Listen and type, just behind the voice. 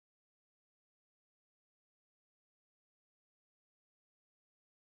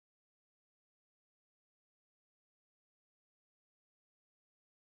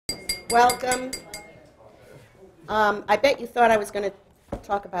Welcome. I bet you thought I was going to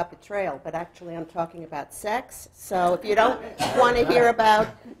talk about betrayal, but actually I'm talking about sex. So if you don't want to hear about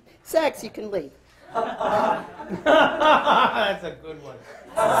sex, you can leave. That's a good one.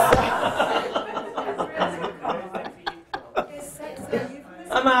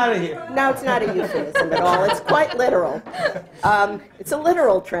 I'm out of here. No, it's not a euphemism at all. It's quite literal. It's a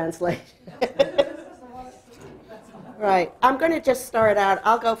literal translation. Right. I'm going to just start out.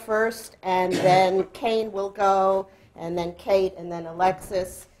 I'll go first, and then Keyne will go, and then Kate, and then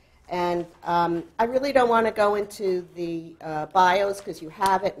Alexis. And I really don't want to go into the bios because you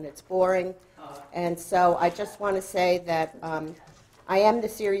have it and it's boring. And so I just want to say that I am the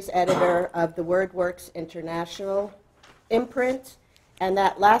series editor of the WordWorks International imprint, and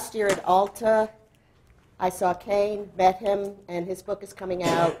that last year at ALTA, I saw Keyne, met him, and his book is coming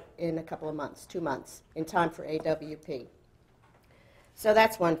out in a couple of months, 2 months, in time for AWP. So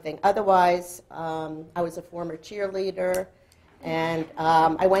that's one thing. Otherwise, I was a former cheerleader, and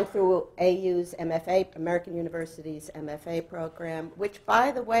I went through AU's MFA, American University's MFA program, which, by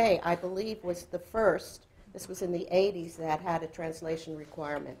the way, I believe was the first, this was in the 80s, that had a translation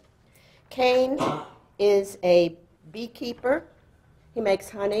requirement. Keyne is a beekeeper. He makes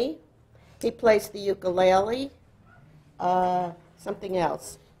honey. He plays the ukulele. Something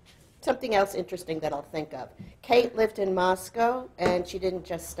else interesting that I'll think of. Kate lived in Moscow, and she didn't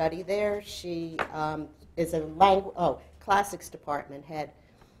just study there. She is a classics department head.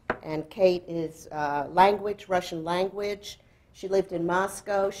 And Kate is Russian language. She lived in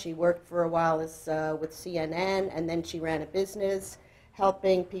Moscow. She worked for a while with CNN, and then she ran a business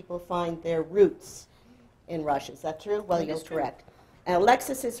helping people find their roots in Russia. Is that true? Well, you're correct. And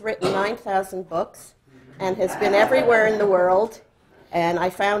Alexis has written 9,000 books and has been everywhere in the world. And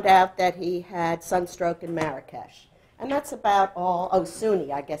I found out that he had sunstroke in Marrakesh. And that's about all. Oh,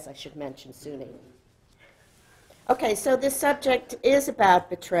 Sunni. I guess I should mention Sunni. Okay, so this subject is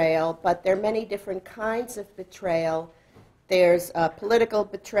about betrayal, but there are many different kinds of betrayal. There's political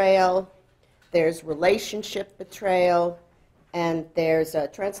betrayal, there's relationship betrayal, and there's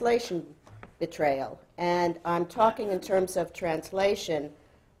translation betrayal. And I'm talking in terms of translation,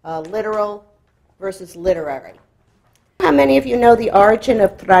 literal versus literary. How many of you know the origin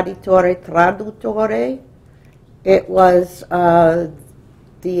of traditore, traduttore? It was the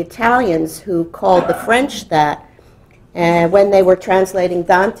Italians who called the French that when they were translating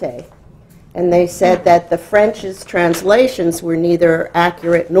Dante. And they said that the French's translations were neither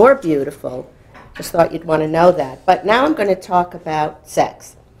accurate nor beautiful. Just thought you'd want to know that. But now I'm going to talk about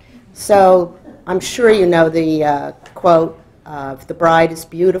sex. So I'm sure you know the quote, if the bride is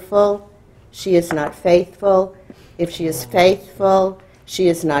beautiful, she is not faithful. If she is faithful, she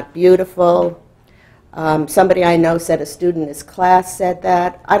is not beautiful. Somebody I know said a student in his class said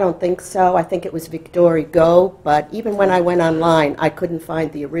that. I don't think so. I think it was Victor Hugo, but even when I went online, I couldn't find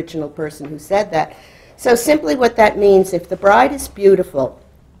the original person who said that. So simply what that means, if the bride is beautiful,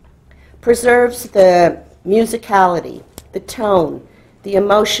 preserves the musicality, the tone, the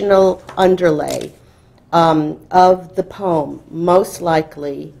emotional underlay of the poem, most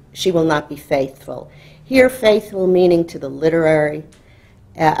likely she will not be faithful. Here, faithful meaning to the literary,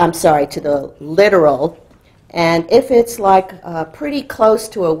 to the literal, and if it's like pretty close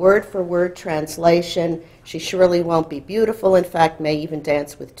to a word-for-word translation, she surely won't be beautiful, in fact, may even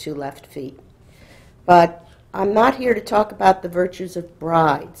dance with 2 left feet. But I'm not here to talk about the virtues of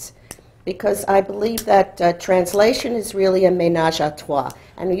brides, because I believe that translation is really a ménage à trois.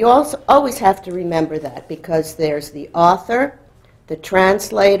 And you also always have to remember that, because there's the author, the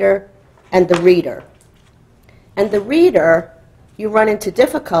translator, and the reader. And the reader, you run into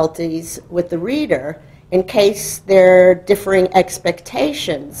difficulties with the reader in case there are differing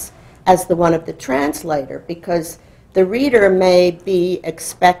expectations as the one of the translator, because the reader may be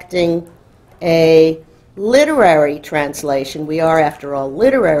expecting a literary translation. We are, after all,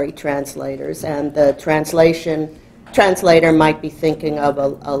 literary translators, and the translator might be thinking of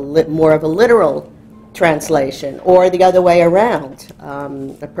more of a literal translation, or the other way around,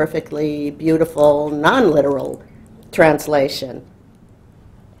 a perfectly beautiful, non-literal translation.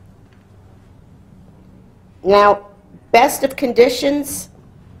 Now, best of conditions,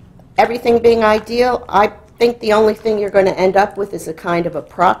 everything being ideal, I think the only thing you're going to end up with is a kind of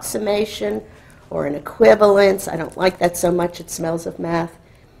approximation or an equivalence. I don't like that so much, it smells of math.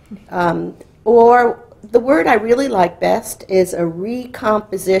 Or the word I really like best is a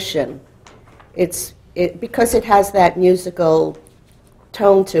recomposition. Because it has that musical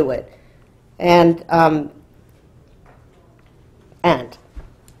tone to it. And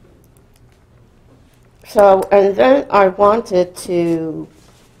So, and then I wanted to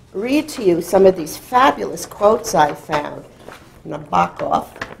read to you some of these fabulous quotes I found. Nabokov,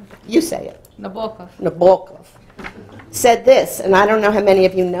 you say it. Nabokov said this, and I don't know how many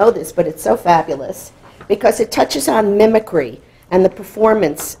of you know this, but it's so fabulous because it touches on mimicry and the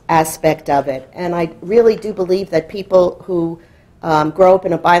performance aspect of it. And I really do believe that people who grow up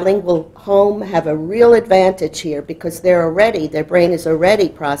in a bilingual home have a real advantage here because their brain is already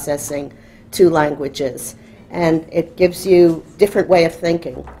processing two languages, and it gives you a different way of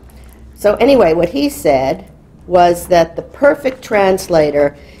thinking. So anyway, what he said was that the perfect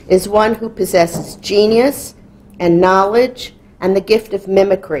translator is one who possesses genius and knowledge and the gift of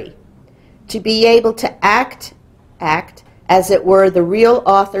mimicry, to be able to act as it were the real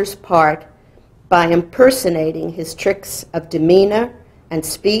author's part by impersonating his tricks of demeanor and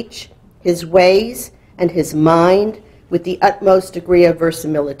speech, his ways and his mind with the utmost degree of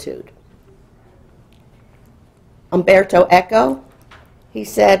verisimilitude. Umberto Eco, he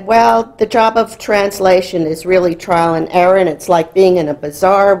said, well, the job of translation is really trial and error, and it's like being in a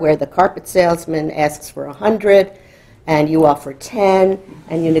bazaar where the carpet salesman asks for 100, and you offer 10,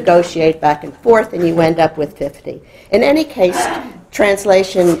 and you negotiate back and forth, and you end up with 50. In any case,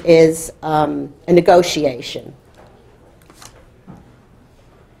 translation is a negotiation.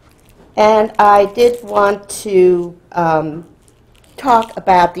 And I did want to talk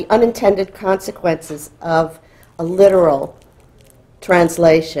about the unintended consequences of a literal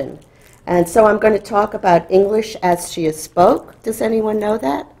translation. And so I'm going to talk about English as she is spoke. Does anyone know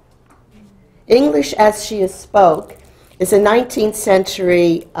that? English as she is spoke is a 19th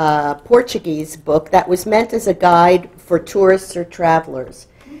century Portuguese book that was meant as a guide for tourists or travelers.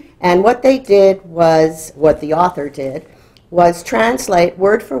 And what they did was, what the author did, was translate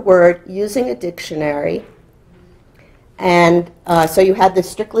word for word using a dictionary. And so you had the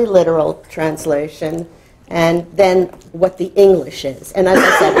strictly literal translation, and then what the English is. And as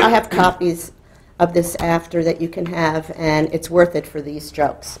I said, I have copies of this after that you can have, and it's worth it for these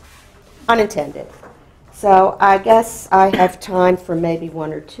jokes. Unintended. So I guess I have time for maybe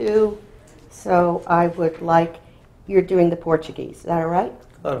one or two. So I would like, you're doing the Portuguese. Is that all right?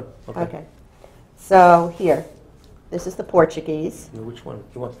 Oh, okay. Okay. So here, this is the Portuguese. Which one?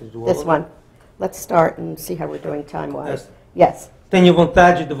 You want to do all This of one. Let's start and see how we're doing time-wise. Yes. Yes. Tenho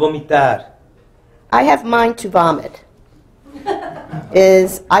vontade de vomitar. I have mind to vomit.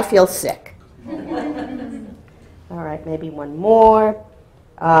 Is I feel sick. All right, maybe one more.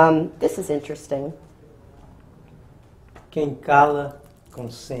 This is interesting. Quem cala,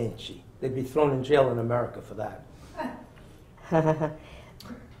 consente. They'd be thrown in jail in America for that.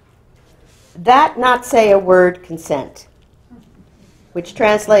 That not say a word consent, which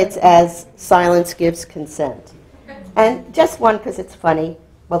translates as silence gives consent. And just one because it's funny.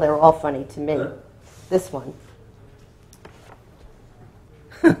 Well, they're all funny to me. This one.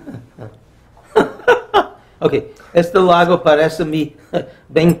 Ok. Este lago parece-me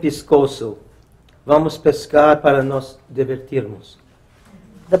bem piscoso. Vamos pescar para nos divertirmos.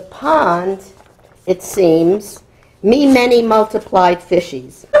 The pond, it seems, me many multiplied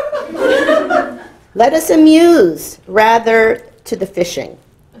fishies. Let us amuse rather to the fishing.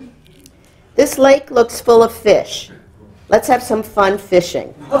 This lake looks full of fish. Let's have some fun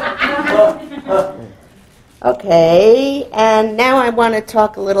fishing. Okay, and now I want to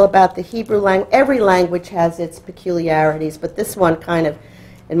talk a little about the Hebrew language. Every language has its peculiarities, but this one kind of,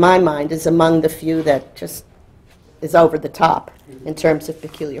 in my mind, is among the few that just is over the top in terms of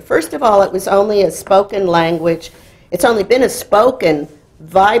peculiar. First of all, it was only a spoken language. It's only been a spoken,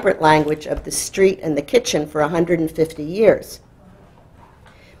 vibrant language of the street and the kitchen for 150 years.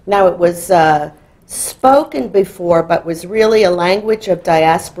 Now, it was spoken before, but was really a language of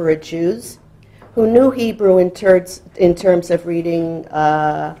diaspora Jews who knew Hebrew in terms of reading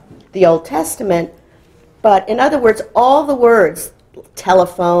the Old Testament. But in other words, all the words,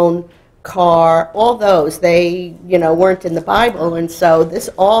 telephone, car, all those, they weren't in the Bible, and so this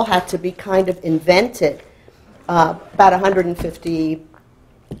all had to be kind of invented about 150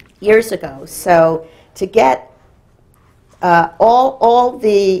 years ago. So to get all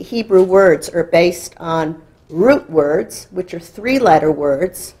the Hebrew words are based on root words, which are three-letter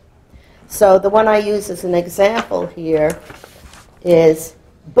words. So the one I use as an example here is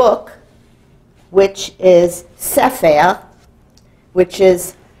book, which is sefer, which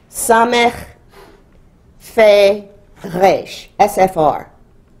is samech fe resh, SFR.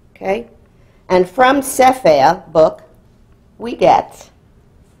 Okay? And from sefer, book, we get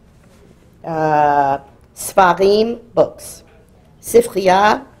Sfarim, books.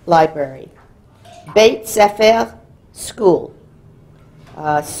 Sifriya, library. Beit Sefer, school.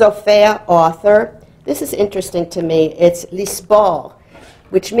 Sofer, author. This is interesting to me. It's lisbor.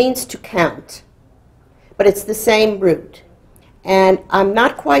 which means to count, but it's the same root. And I'm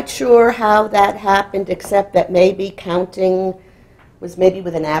not quite sure how that happened, except that maybe counting was maybe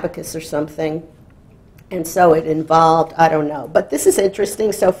with an abacus or something. And so it involved, I don't know. But this is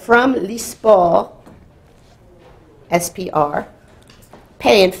interesting. So from l'sport, SPR,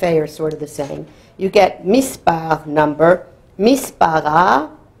 pay and fay are sort of the same. You get mispar, number, mispara,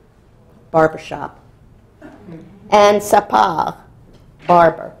 barbershop, and sapar,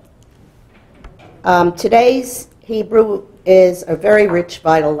 barber. Today's Hebrew is a very rich,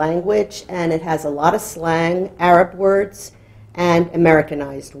 vital language, and it has a lot of slang, Arab words, and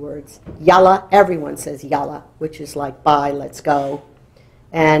Americanized words. Yalla, everyone says yalla, which is like bye, let's go.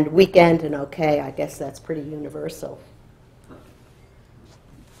 And weekend and okay, I guess that's pretty universal.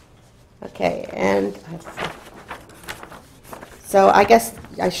 Okay, and so I guess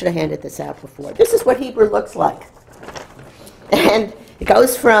I should have handed this out before. This is what Hebrew looks like. And it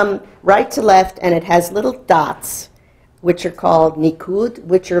goes from right to left, and it has little dots, which are called nikud,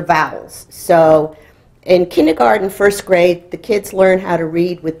 which are vowels. So in kindergarten, first grade, the kids learn how to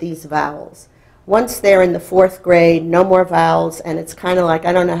read with these vowels. Once they're in the fourth grade, no more vowels, and it's kind of like,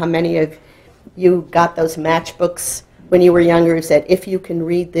 I don't know how many of you got those matchbooks when you were younger who said, if you can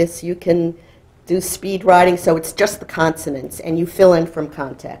read this, you can do speed writing. So it's just the consonants, and you fill in from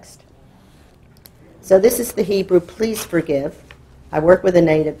context. So this is the Hebrew, please forgive. I work with a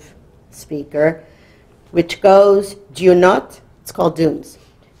native speaker, which goes, Dionot, it's called dunes.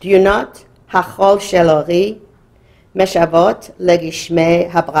 Dionot, hachol shelori, meshavot legishme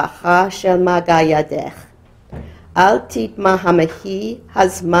habracha shel maga yadech. Al titma hamehi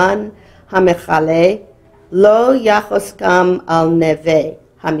hazman hamechale, lo yachos gam al neve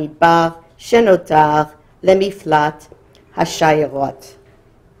hamidbar shenotar lemiflat hashayerot.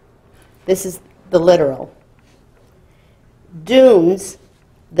 This is the literal. Dunes,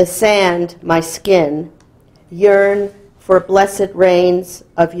 the sand, my skin, yearn for blessed rains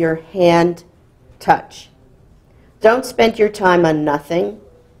of your hand touch. Don't spend your time on nothing.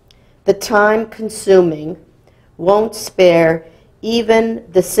 The time consuming won't spare even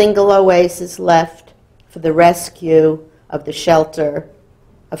the single oasis left for the rescue of the shelter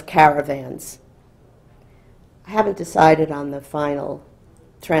of caravans. I haven't decided on the final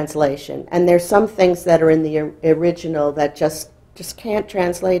translation, and there's some things that are in the original that just can't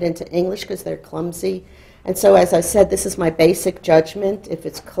translate into English because they're clumsy. And so, as I said, this is my basic judgment. If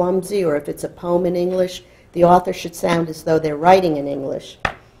it's clumsy or if it's a poem in English, the author should sound as though they're writing in English.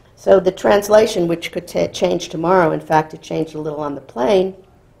 So the translation, which could change tomorrow, in fact, it changed a little on the plane.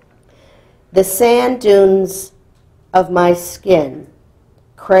 The sand dunes of my skin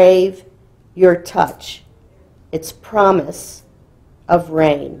crave your touch, its promise of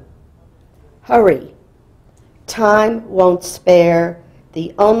rain. Hurry. Time won't spare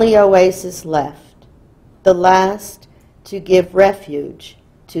the only oasis left, the last to give refuge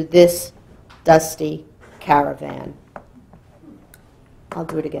to this dusty caravan. I'll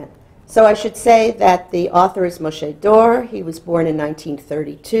do it again. So I should say that the author is Moshe Dor. He was born in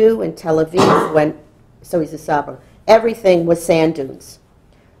 1932 in Tel Aviv, so he's a Sabra. Everything was sand dunes.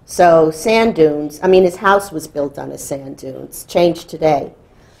 So sand dunes, I mean, his house was built on a sand dune. It's changed today.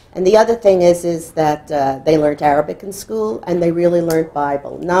 And the other thing is that they learned Arabic in school, and they really learned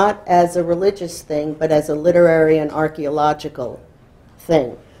Bible, not as a religious thing, but as a literary and archaeological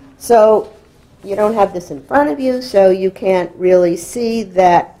thing. So you don't have this in front of you, so you can't really see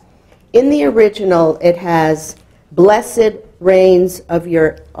that in the original it has blessed rains of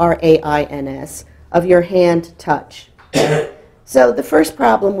your, R-A-I-N-S, of your hand touch. So the first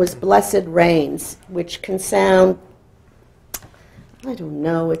problem was blessed rains, which can sound, I don't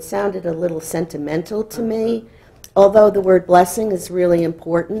know, it sounded a little sentimental to me, although the word blessing is really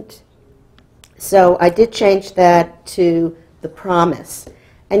important. So I did change that to the promise.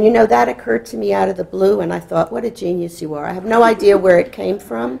 And you know, that occurred to me out of the blue, and I thought, what a genius you are. I have no idea where it came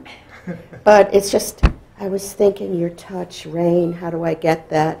from, but it's just, I was thinking, your touch, rain, how do I get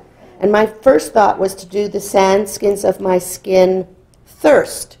that? And my first thought was to do the sand skins of my skin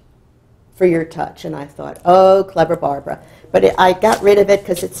thirst for your touch. And I thought, oh, clever Barbara. But I got rid of it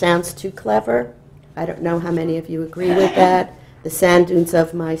because it sounds too clever. I don't know how many of you agree with that. The sand dunes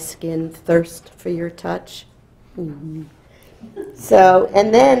of my skin thirst for your touch. Mm-hmm. So,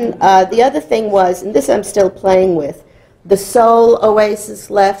 and then the other thing was, and this I'm still playing with, the sole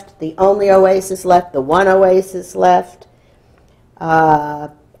oasis left, the only oasis left, the one oasis left.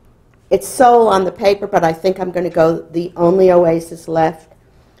 It's sole on the paper, but I think I'm going to go the only oasis left.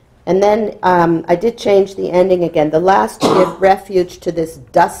 And then I did change the ending again. The last to give refuge to this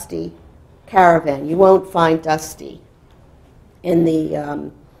dusty caravan. You won't find dusty. in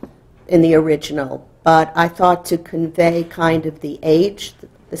the original, but I thought to convey kind of the age,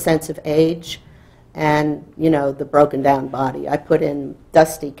 the sense of age, and, you know, the broken down body, I put in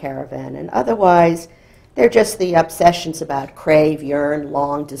dusty caravan. And otherwise, they're just the obsessions about crave, yearn,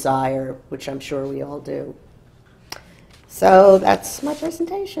 long, desire, which I'm sure we all do. So that's my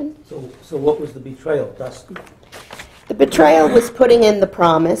presentation. So what was the betrayal, Dusty? The betrayal was putting in the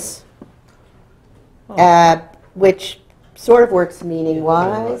promise, which sort of works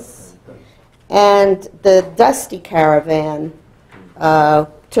meaning-wise. And the dusty caravan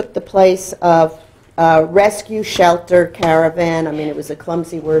took the place of rescue, shelter, caravan. I mean, it was a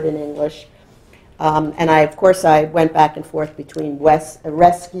clumsy word in English. And of course, I went back and forth between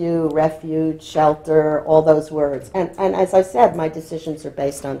rescue, refuge, shelter, all those words. And as I said, my decisions are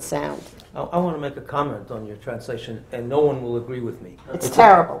based on sound. I want to make a comment on your translation, and no one will agree with me. It's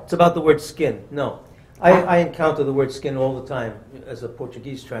terrible. It's about the word skin. No. I encounter the word skin all the time as a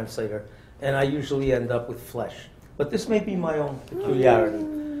Portuguese translator, and I usually end up with flesh. But this may be my own peculiarity.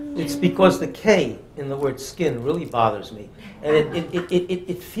 It's because the K in the word skin really bothers me. And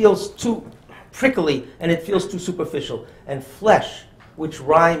it feels too prickly, and it feels too superficial. And flesh, which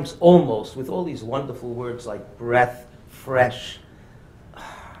rhymes almost with all these wonderful words like breath, fresh,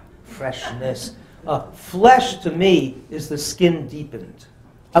 freshness. Flesh, to me, is the skin deepened.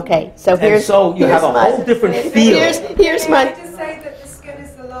 Okay, so here's... And so you have a whole different feel. Here's my... Can I just say that the skin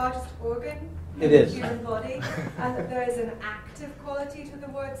is the largest organ in It the is. human body, and that there is an active quality to the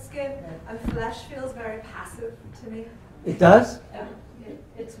word skin, and flesh feels very passive to me. It does?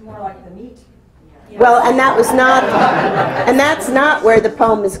 It's more like the meat. Well, and that's not where the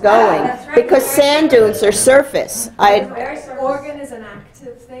poem is going, because sand dunes are surface. Organ is an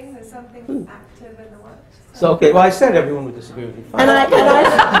active thing. There's something active in the word. So, okay, well, I said everyone would disagree with me. Fine. And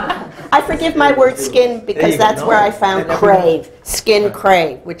I forgive my word skin because that's where I found crave, skin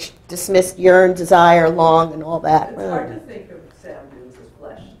crave, which dismissed yearn, desire, long, and all that. It's hard to think of sand dunes as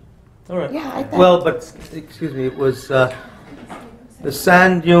flesh. All right. Yeah, I think. Well, but, excuse me, it was the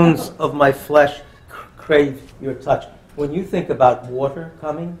sand dunes of my flesh crave your touch. When you think about water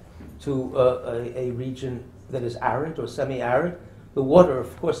coming to a region that is arid or semi-arid, the water,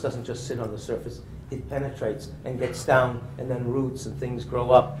 of course, doesn't just sit on the surface. It penetrates and gets down, and then roots and things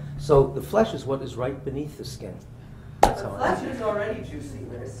grow up. So the flesh is what is right beneath the skin. That's The how I flesh is already juicy,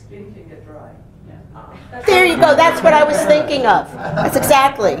 whereas skin can get dry. There you go. That's what I was thinking of. That's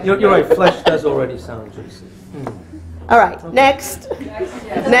exactly. You're right. Flesh does already sound juicy. All right, next.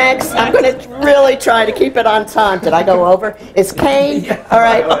 Next. I'm going to really try to keep it on time. Did I go over? Is Kane? All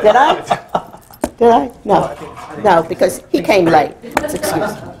right. Did I? Did I? No. No, because he came late. Excuse me.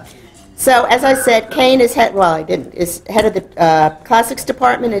 So, as I said, Kane is head, well, I didn't, is head of the classics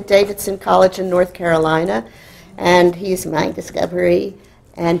department at Davidson College in North Carolina, and he's my discovery,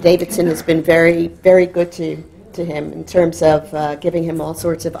 and Davidson has been very, very good to him in terms of giving him all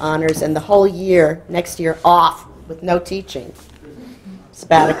sorts of honors, and the whole year, next year, off with no teaching.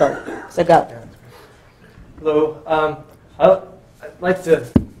 Sabbatical. So go. Hello.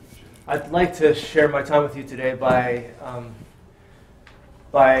 I'd like to share my time with you today by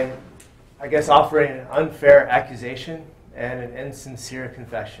I guess, offering an unfair accusation and an insincere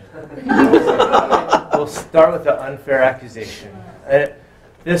confession. We'll start with the unfair accusation.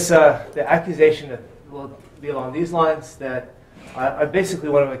 The accusation will be along these lines, that I basically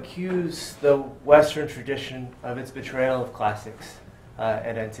want to accuse the Western tradition of its betrayal of classics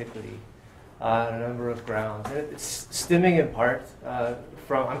and antiquity on a number of grounds. And it's stemming in part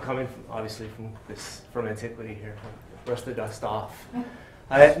from, I'm coming from, obviously from antiquity here, brush the dust off.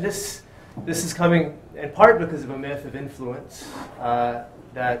 This is coming in part because of a myth of influence,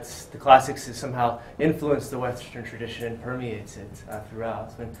 that the classics has somehow influenced the Western tradition and permeates it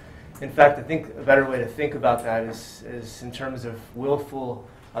throughout. And in fact, I think a better way to think about that is in terms of willful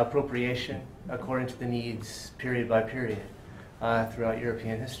appropriation according to the needs, period by period, throughout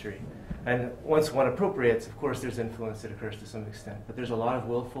European history. And once one appropriates, of course, there's influence that occurs to some extent, but there's a lot of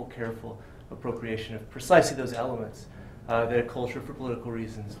willful, careful appropriation of precisely those elements that a culture, for political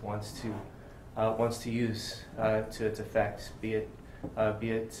reasons, wants to use to its effect. Be it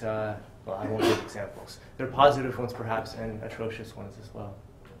well, I won't give examples. There are positive ones, perhaps, and atrocious ones as well.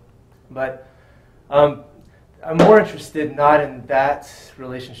 But I'm more interested not in that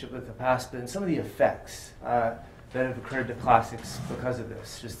relationship with the past, but in some of the effects that have occurred to classics because of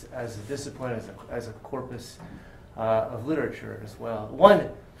this, just as a discipline, as a corpus of literature as well. One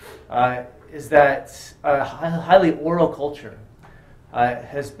is that a highly oral culture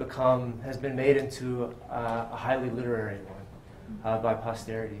has been made into a highly literary one by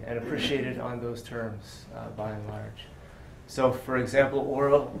posterity and appreciated on those terms by and large. So, for example,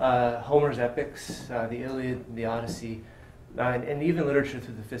 oral Homer's epics, the Iliad, the Odyssey, and even literature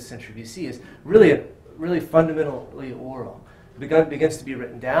through the 5th century BC is really fundamentally oral. It begins to be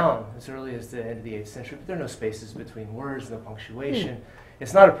written down as early as the end of the 8th century, but there are no spaces between words, no punctuation.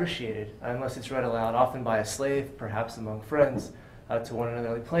 It's not appreciated unless it's read aloud, often by a slave, perhaps among friends, to one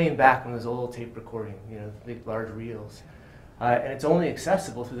another, like playing back on those old tape recording, the big, large reels. And it's only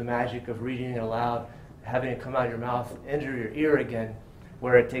accessible through the magic of reading it aloud, having it come out of your mouth, enter your ear again,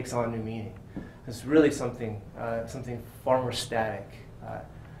 where it takes on new meaning. It's really something far more static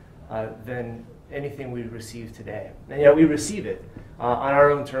than anything we receive today. And yet we receive it on our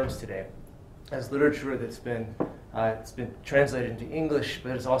own terms today as literature that's been it's been translated into English,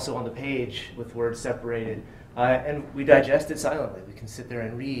 but it's also on the page with words separated. And we digest it silently. We can sit there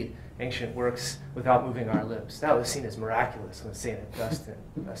and read ancient works without moving our lips. That was seen as miraculous when St. Augustine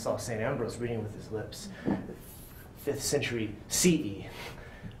saw St. Ambrose reading with his lips. 5th century CE,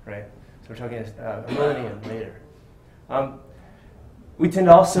 right? So we're talking a millennium later. We tend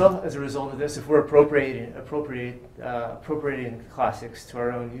to also, as a result of this, if we're appropriating classics to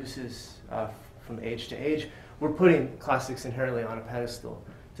our own uses from age to age, we're putting classics inherently on a pedestal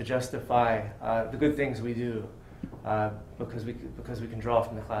to justify the good things we do because we can draw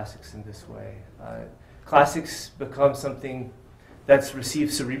from the classics in this way. Classics become something that's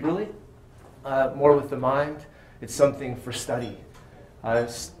received cerebrally, more with the mind. It's something for study.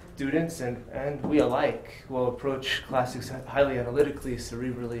 Students and we alike will approach classics highly analytically,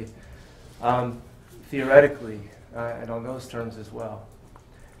 cerebrally, theoretically, and on those terms as well.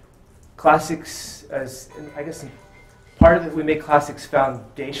 Classics, I guess part of it, we make classics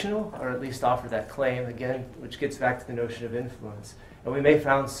foundational, or at least offer that claim, again, which gets back to the notion of influence. And we may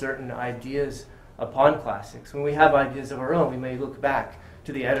found certain ideas upon classics. When we have ideas of our own, we may look back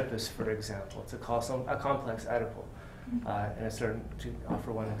to the Oedipus, for example, to call a complex Oedipal. To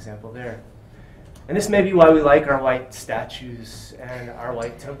offer one example there. And this may be why we like our white statues and our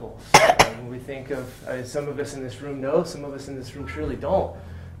white temples. When we think of, some of us in this room know, some of us in this room surely don't,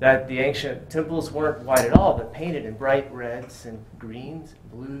 that the ancient temples weren't white at all, but painted in bright reds and greens,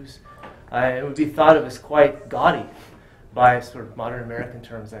 blues. It would be thought of as quite gaudy by sort of modern American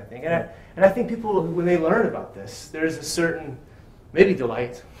terms, I think. And I think people, when they learn about this, there's a certain, maybe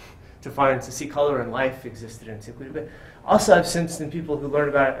delight, to see color and life existed in antiquity, but also I've sensed in people who learn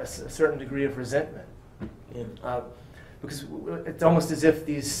about it a certain degree of resentment. Because it's almost as if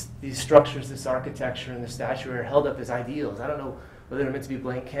these structures, this architecture and the statuary are held up as ideals. I don't know whether they're meant to be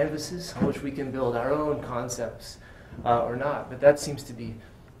blank canvases on which we can build our own concepts or not, but that seems to be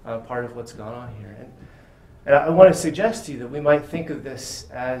part of what's gone on here. And I want to suggest to you that we might think of this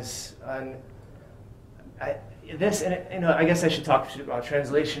as I guess I should talk about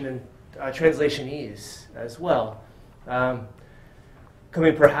translation and translationese as well.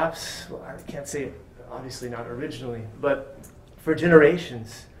 Coming perhaps, well, I can't say it, obviously not originally, but for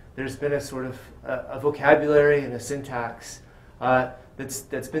generations, there's been a sort of a vocabulary and a syntax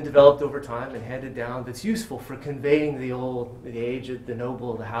that's been developed over time and handed down that's useful for conveying the old, the aged, the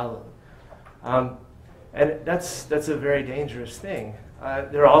noble, the hallowed. And that's a very dangerous thing.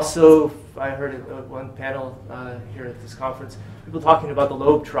 There are also, I heard at one panel here at this conference, people talking about the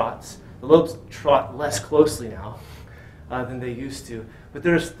lobe trots. The lobes trot less closely now than they used to, but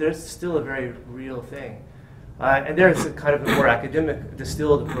there's still a very real thing. And there's a kind of a more academic,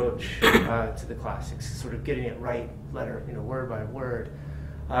 distilled approach to the classics, sort of getting it right, word by word.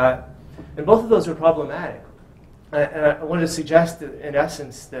 And both of those are problematic. And I wanted to suggest that, in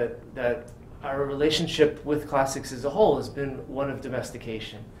essence, that our relationship with classics as a whole has been one of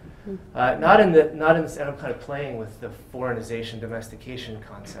domestication. Not in the, and I'm kind of playing with the foreignization, domestication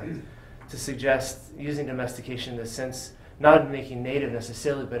concept, to suggest using domestication in the sense, not in making native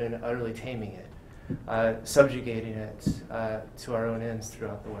necessarily, but in utterly taming it, subjugating it to our own ends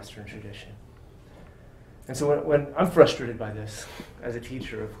throughout the Western tradition. And so when I'm frustrated by this as a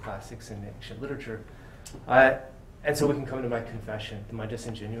teacher of classics and ancient literature, and so we can come to my confession, to my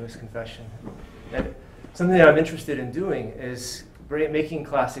disingenuous confession. And something that I'm interested in doing is making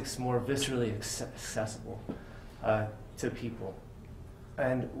classics more viscerally accessible to people.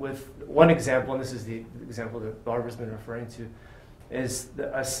 And with one example, and this is the example that Barbara's been referring to, is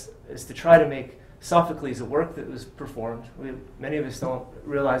to try to make Sophocles a work that was performed. Many of us don't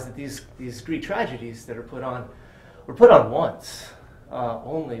realize that these Greek tragedies that are put on were put on once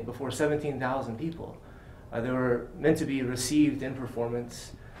only before 17,000 people. They were meant to be received in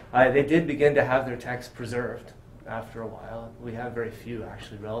performance. They did begin to have their text preserved after a while. We have very few,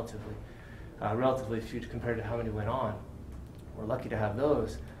 actually, relatively few compared to how many went on. We're lucky to have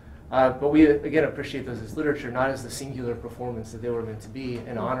those. But we, again, appreciate those as literature, not as the singular performance that they were meant to be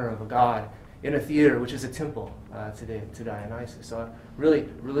in honor of a god in a theater, which is a temple today to Dionysus. So a really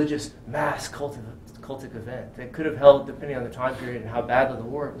religious mass cultic event that could have held, depending on the time period and how badly the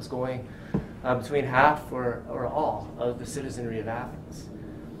war was going, between half or all of the citizenry of Athens.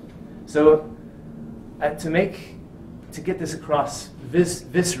 So to get this across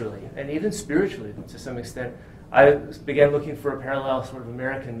viscerally and even spiritually to some extent, I began looking for a parallel sort of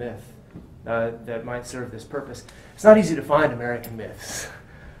American myth that might serve this purpose. It's not easy to find American myths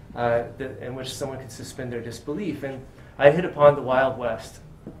in which someone can suspend their disbelief. And I hit upon the Wild West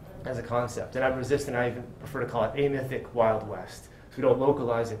as a concept. And I'm resistant, I even prefer to call it amythic Wild West, so we don't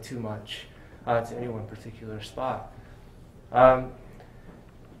localize it too much to any one particular spot. And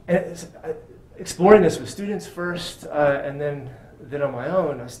exploring this with students first, and then on my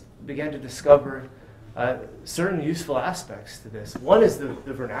own, I began to discover certain useful aspects to this. One is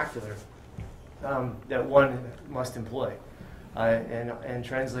the vernacular that one must employ in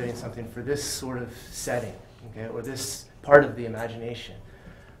translating something for this sort of setting, okay, or this part of the imagination.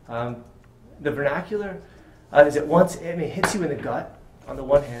 The vernacular is at once, I mean, it hits you in the gut on the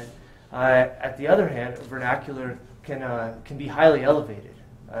one hand. At the other hand, vernacular can be highly elevated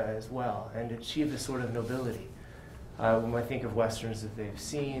as well and achieve this sort of nobility. When I think of Westerns that they've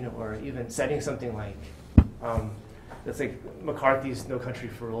seen, or even setting something like, that's like McCarthy's No Country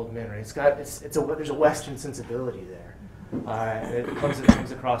for Old Men, right? There's a Western sensibility there. It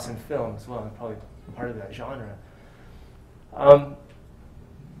comes across in film as well, and probably part of that genre.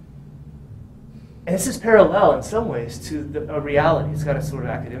 And this is parallel in some ways to a reality. It's got a sort of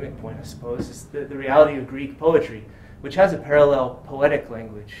academic point, I suppose. It's the reality of Greek poetry, which has a parallel poetic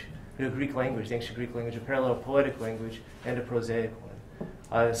language, the Greek language, the ancient Greek language, a parallel poetic language and a prosaic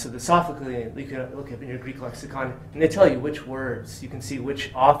one. So the Sophoclean, you can look up in your Greek lexicon, and they tell you which words. You can see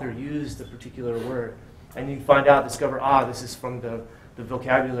which author used a particular word. And you find out, discover, this is from the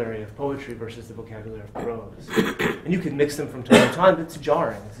vocabulary of poetry versus the vocabulary of prose. And you can mix them from time to time, but it's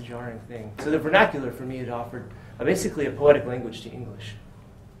jarring. It's a jarring thing. So the vernacular, for me, it offered basically a poetic language to English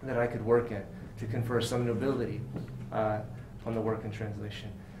that I could work in to confer some nobility on the work in translation.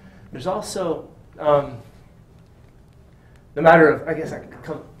 There's also the matter of, I guess,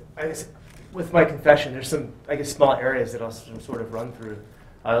 with my confession, there's some, small areas that I'll sort of run through,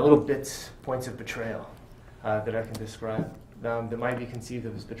 little bits, points of betrayal that I can describe that might be conceived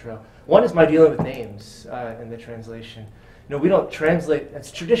of as betrayal. One is my dealing with names in the translation. We don't translate,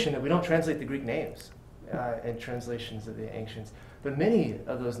 it's tradition that we don't translate the Greek names in translations of the ancients. But many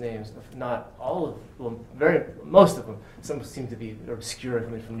of those names, if not all of them, most of them, some seem to be obscure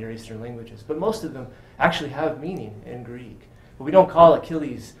coming from Near Eastern languages, but most of them actually have meaning in Greek. But we don't call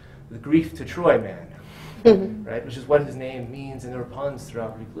Achilles the grief to Troy man, right? Which is what his name means, and there are puns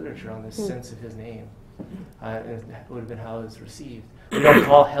throughout Greek literature on this sense of his name. And it would have been how it was received. We don't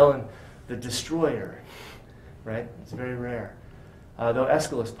call Helen the destroyer, right? It's very rare. Though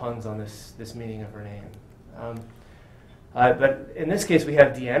Aeschylus puns on this meaning of her name. But in this case, we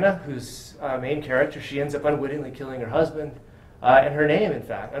have Deanna, who's main character. She ends up unwittingly killing her husband. And her name, in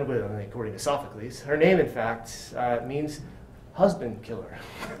fact, unwittingly, according to Sophocles, her name, in fact, means husband killer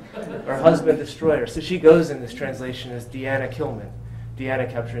or husband destroyer. So she goes in this translation as Deanna Killman.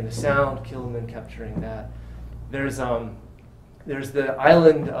 Deanna capturing the sound, Killman capturing that. There's the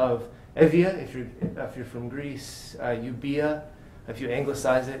island of Evia, if you're from Greece, Euboea, if you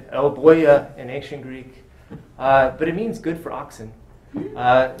anglicize it, Euboea in ancient Greek. But it means good for oxen.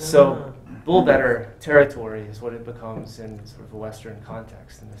 So bull-better territory is what it becomes in sort of a Western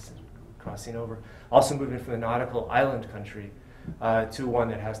context, and this is crossing over. Also moving from the nautical island country to one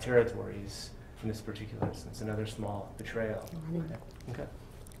that has territories in this particular instance, another small betrayal. Okay.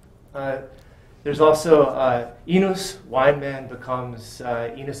 There's also Enus, wine man, becomes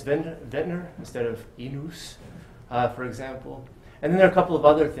Enus Vintner instead of Enus, for example. And then there are a couple of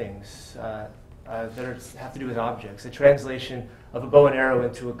other things that have to do with objects. A translation of a bow and arrow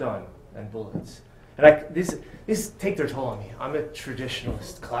into a gun and bullets. And these take their toll on me. I'm a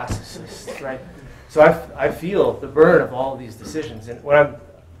traditionalist, classicist, right? So I feel the burden of all of these decisions. And when I'm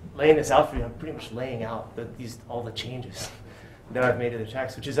laying this out for you, I'm pretty much laying out all the changes that I've made to the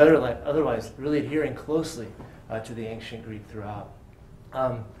text, which is otherwise really adhering closely to the ancient Greek throughout.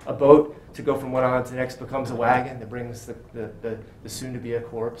 A boat, to go from one island to the next, becomes a wagon that brings the soon-to-be a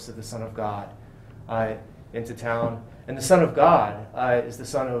corpse of the Son of God into town. And the Son of God is the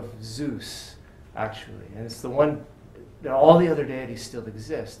son of Zeus, actually. And it's the one that all the other deities still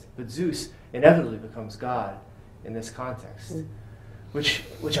exist. But Zeus inevitably becomes God in this context, which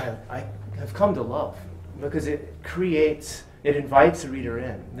I have come to love, because it creates it invites the reader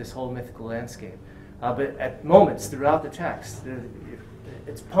in, this whole mythical landscape. But at moments throughout the text,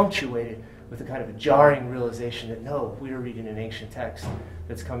 it's punctuated with a kind of a jarring realization that, no, we are reading an ancient text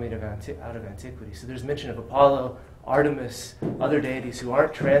that's coming out of antiquity. So there's mention of Apollo, Artemis, other deities who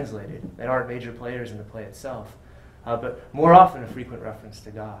aren't translated and aren't major players in the play itself, but more often a frequent reference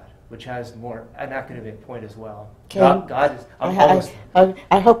to God, which has more an academic point as well. God is.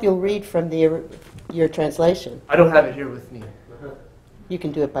 I hope you'll read from your translation. I don't have it here with me. You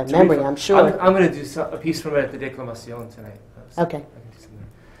can do it by memory, I'm sure. I'm going to do a piece from it at the Declamación tonight. Okay. I can do something.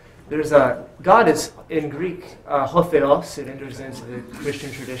 There's God is in Greek, hotheos. It enters into the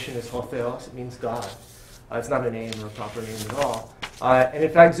Christian tradition as hotheos. It means God. It's not a name or a proper name at all. And in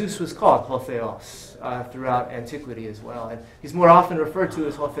fact, Zeus was called hotheos throughout antiquity as well. And he's more often referred to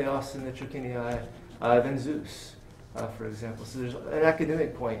as hotheos in the Trachiniae than Zeus, for example. So there's an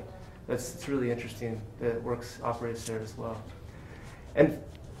academic point that's really interesting that operates there as well. And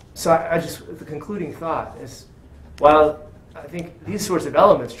so the concluding thought is, while I think these sorts of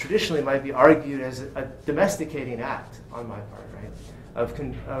elements traditionally might be argued as a domesticating act on my part, right,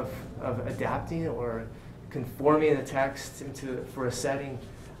 of adapting or conforming the text for a setting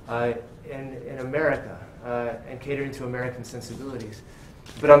in America and catering to American sensibilities.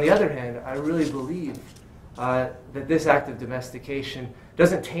 But on the other hand, I really believe that this act of domestication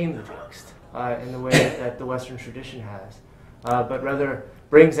doesn't tame the text in the way that the Western tradition has, but rather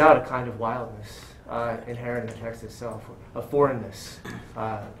brings out a kind of wildness inherent in the text itself, a foreignness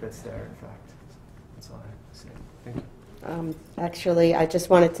that's there, in fact. That's all I have to say. Thank you. Actually, I just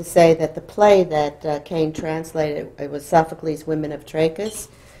wanted to say that the play that Keyne translated, it was Sophocles' Women of Trachis,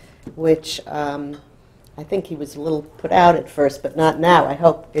 which I think he was a little put out at first, but not now. I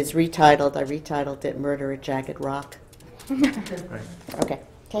hope is retitled. I retitled it Murder at Jagged Rock. Okay.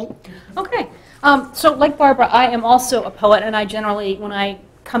 Kate? Okay. So like Barbara, I am also a poet, and I generally, when I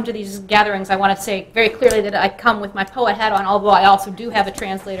come to these gatherings, I want to say very clearly that I come with my poet hat on, although I also do have a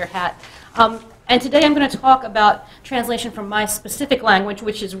translator hat. And today I'm going to talk about translation from my specific language,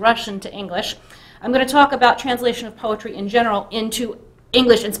 which is Russian to English. I'm going to talk about translation of poetry in general into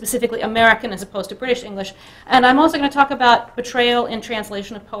English, and specifically American as opposed to British English. And I'm also going to talk about betrayal in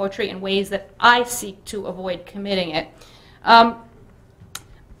translation of poetry in ways that I seek to avoid committing it.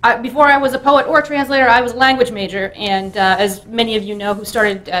 Before I was a poet or a translator, I was a language major, and as many of you know who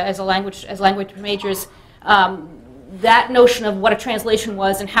started as language majors, that notion of what a translation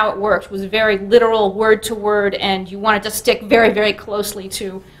was and how it worked was very literal, word to word, and you wanted to stick very, very closely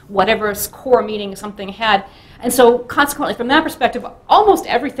to whatever core meaning something had. And so consequently, from that perspective, almost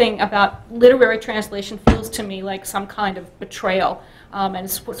everything about literary translation feels to me like some kind of betrayal. And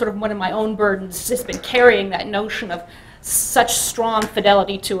it's sort of one of my own burdens, just been carrying that notion of such strong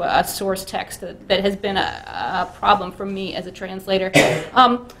fidelity to a source text that has been a problem for me as a translator.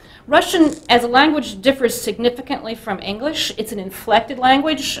 Russian as a language differs significantly from English. It's an inflected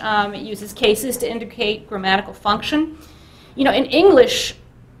language. It uses cases to indicate grammatical function. You know, in English,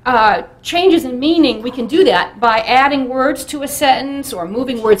 changes in meaning, we can do that by adding words to a sentence or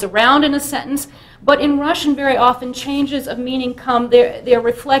moving words around in a sentence. But in Russian, very often, changes of meaning they're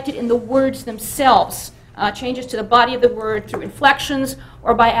reflected in the words themselves. Changes to the body of the word through inflections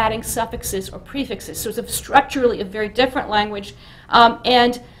or by adding suffixes or prefixes. So it's structurally a very different language.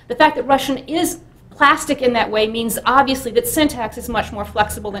 And the fact that Russian is plastic in that way means obviously that syntax is much more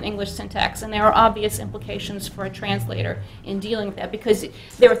flexible than English syntax, and there are obvious implications for a translator in dealing with that, because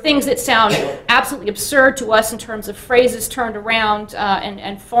there are things that sound absolutely absurd to us in terms of phrases turned around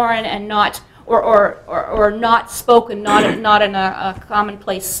and foreign and not, or not spoken, not in a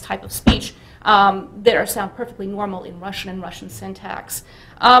commonplace type of speech, that sound perfectly normal in Russian and Russian syntax.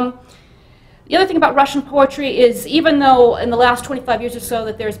 The other thing about Russian poetry is, even though in the last 25 years or so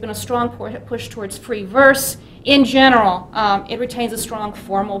that there's been a strong push towards free verse, in general, it retains a strong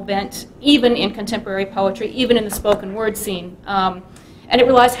formal bent, even in contemporary poetry, even in the spoken word scene. And it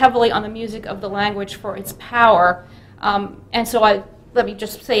relies heavily on the music of the language for its power. And so let me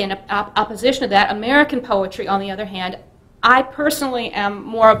just say in opposition to that, American poetry, on the other hand, I personally am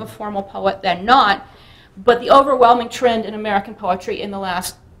more of a formal poet than not, but the overwhelming trend in American poetry in the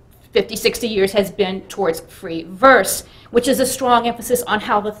last 50, 60 years has been towards free verse, which is a strong emphasis on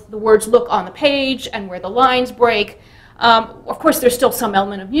how the words look on the page and where the lines break. Of course, there's still some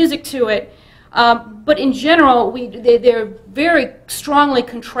element of music to it, but in general, they're very strongly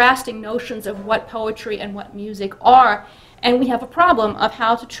contrasting notions of what poetry and what music are, and we have a problem of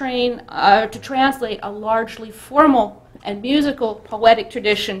how to translate a largely formal and musical poetic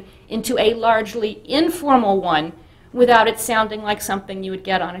tradition into a largely informal one, without it sounding like something you would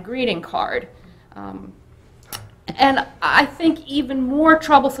get on a greeting card. And I think even more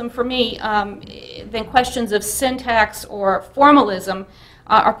troublesome for me than questions of syntax or formalism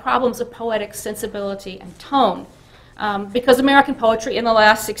are problems of poetic sensibility and tone. Because American poetry in the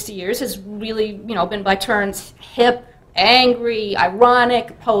last 60 years has really, been by turns hip, angry,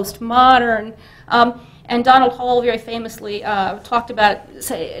 ironic, postmodern. And Donald Hall very famously talked about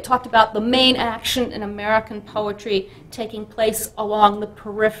the main action in American poetry taking place along the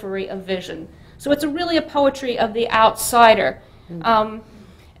periphery of vision. So it's really a poetry of the outsider, and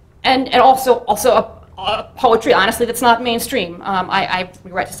also a poetry, honestly, that's not mainstream. I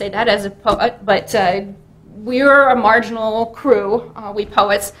regret to say that as a poet, but we're a marginal crew, we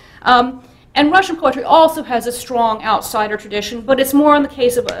poets. And Russian poetry also has a strong outsider tradition, but it's more in the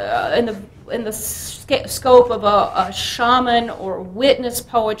case of in the scope of a shaman or witness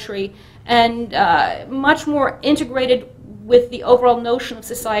poetry, and much more integrated with the overall notion of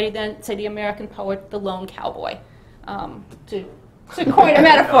society than, say, the American poet, the lone cowboy, to coin a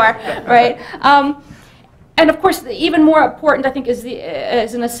metaphor, right? And of course, even more important, I think, is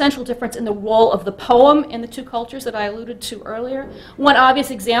an essential difference in the role of the poem in the two cultures that I alluded to earlier. One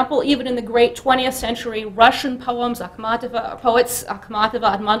obvious example, even in the great 20th century Russian poets,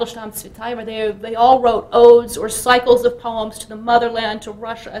 Akhmatova and Mandelstam, Tsvetaeva, they all wrote odes or cycles of poems to the motherland, to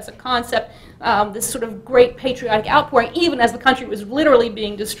Russia as a concept, this sort of great patriotic outpouring, even as the country was literally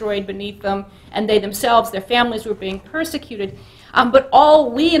being destroyed beneath them, and they themselves, their families, were being persecuted. But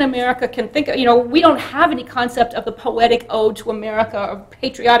all we in America can think of, we don't have any concept of the poetic ode to America or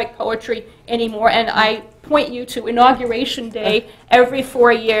patriotic poetry anymore. And I point you to Inauguration Day every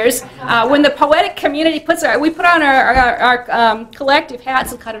 4 years, when the poetic community we put on our collective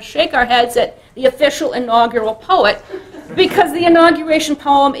hats and kind of shake our heads at the official inaugural poet, because the inauguration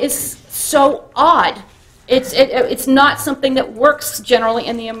poem is so odd. It's not something that works generally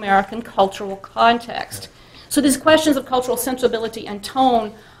in the American cultural context. So these questions of cultural sensibility and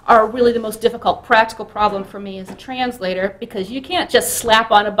tone are really the most difficult practical problem for me as a translator, because you can't just slap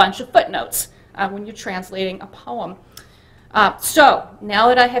on a bunch of footnotes when you're translating a poem. So now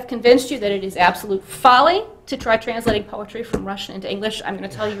that I have convinced you that it is absolute folly to try translating poetry from Russian into English, I'm going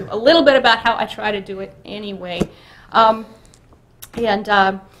to tell you a little bit about how I try to do it anyway.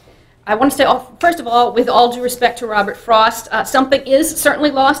 I want to say, first of all, with all due respect to Robert Frost, something is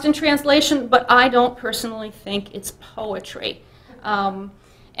certainly lost in translation, but I don't personally think it's poetry. And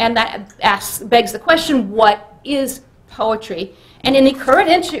that begs the question, what is poetry? And in the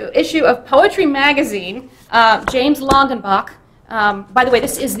current issue of Poetry Magazine, James Longenbach, by the way,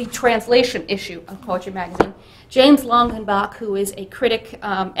 this is the translation issue of Poetry Magazine, James Longenbach, who is a critic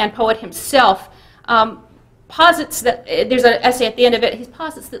and poet himself, posits that, there's an essay at the end of it, he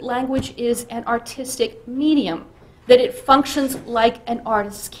posits that language is an artistic medium, that it functions like an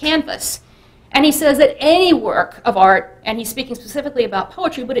artist's canvas. And he says that any work of art, and he's speaking specifically about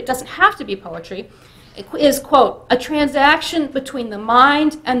poetry, but it doesn't have to be poetry, is, quote, a transaction between the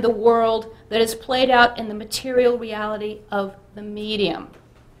mind and the world that is played out in the material reality of the medium.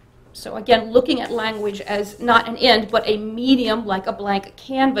 So again, looking at language as not an end, but a medium like a blank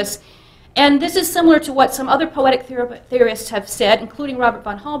canvas. And this is similar to what some other poetic theorists have said, including Robert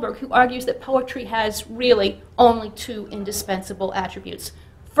von Hallberg, who argues that poetry has really only two indispensable attributes.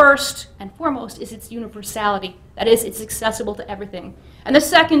 First and foremost is its universality. That is, it's accessible to everything. And the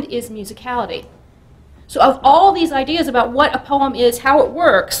second is musicality. So of all these ideas about what a poem is, how it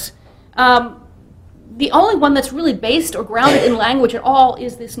works, the only one that's really based or grounded in language at all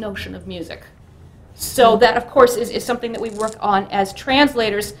is this notion of music. So that, of course, is something that we work on as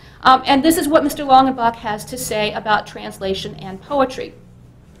translators. And this is what Mr. Longenbach has to say about translation and poetry.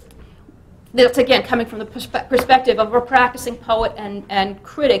 That's, again, coming from the perspective of a practicing poet and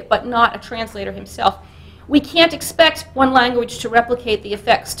critic, but not a translator himself. We can't expect one language to replicate the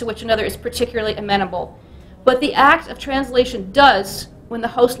effects to which another is particularly amenable. But the act of translation does, when the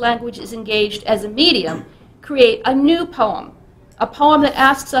host language is engaged as a medium, create a new poem. A poem that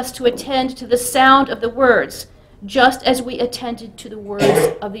asks us to attend to the sound of the words, just as we attended to the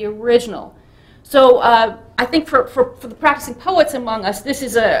words of the original. So I think for the practicing poets among us, this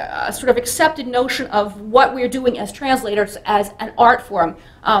is a sort of accepted notion of what we're doing as translators as an art form,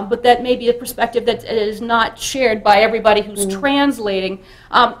 but that may be a perspective that is not shared by everybody who's translating.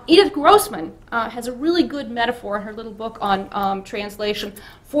 Edith Grossman has a really good metaphor in her little book on translation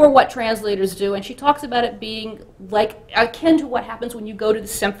for what translators do, and she talks about it being like akin to what happens when you go to the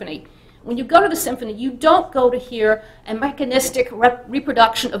symphony. When you go to the symphony, you don't go to hear a mechanistic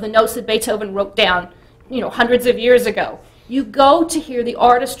reproduction of the notes that Beethoven wrote down, hundreds of years ago. You go to hear the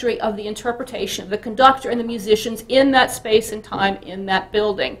artistry of the interpretation of the conductor and the musicians in that space and time in that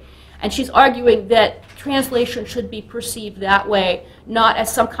building. And she's arguing that translation should be perceived that way, not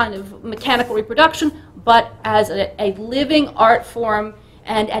as some kind of mechanical reproduction, but as a living art form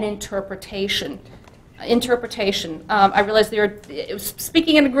and an interpretation. I realize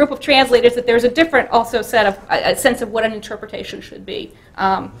speaking in a group of translators that there's a different also a sense of what an interpretation should be.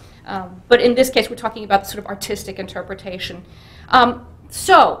 But in this case, we're talking about the sort of artistic interpretation.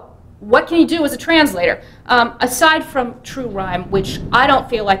 So, what can you do as a translator? Aside from true rhyme, which I don't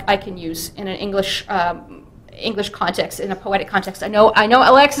feel like I can use in an English context, in a poetic context. I know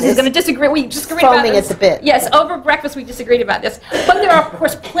Alexis is going to disagree. We disagreed about this. Foaming at the bit. Yes, over breakfast we disagreed about this. But there are, of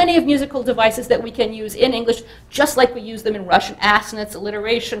course, plenty of musical devices that we can use in English, just like we use them in Russian: assonance,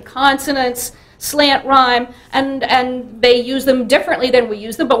 alliteration, consonants, slant rhyme, and they use them differently than we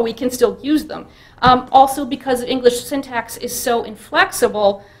use them, but we can still use them. Also, because English syntax is so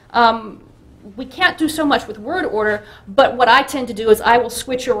inflexible, we can't do so much with word order, but what I tend to do is I will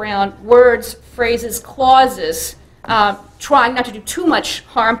switch around words, phrases, clauses, trying not to do too much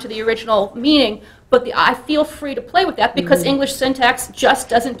harm to the original meaning, but I feel free to play with that because English syntax just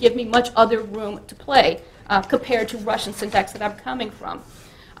doesn't give me much other room to play compared to Russian syntax that I'm coming from.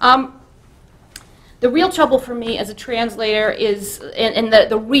 The real trouble for me as a translator is, and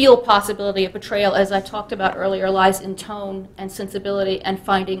the real possibility of betrayal, as I talked about earlier, lies in tone and sensibility and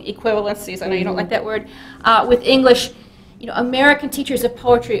finding equivalencies. I know you don't like that word. With English, American teachers of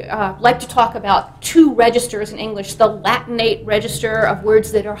poetry like to talk about two registers in English: the Latinate register of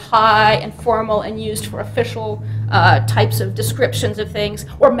words that are high and formal and used for official types of descriptions of things,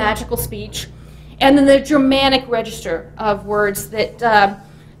 or magical speech, and then the Germanic register of words that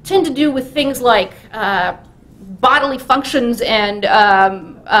tend to do with things like bodily functions and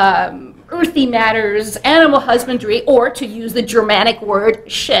earthy matters, animal husbandry, or, to use the Germanic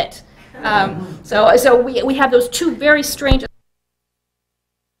word, shit. So we have those two very strange.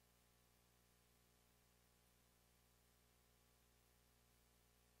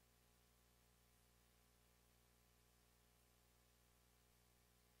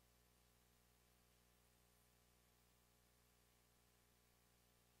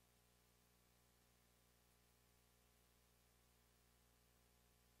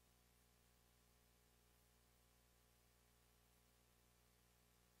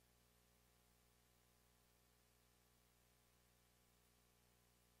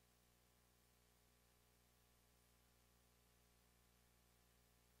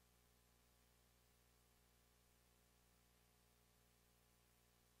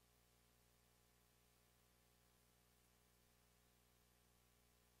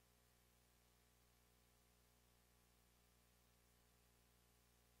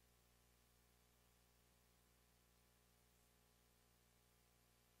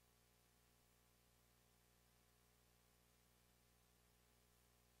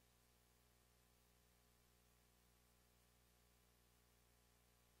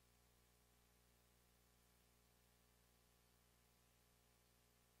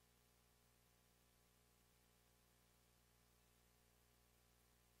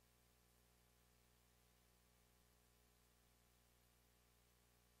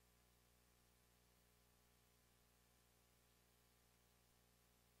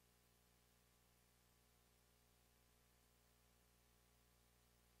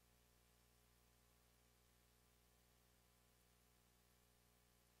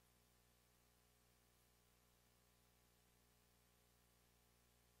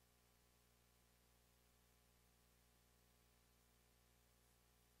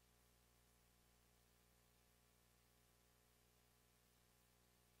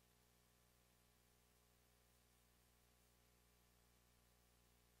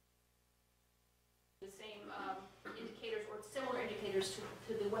 Indicators or similar indicators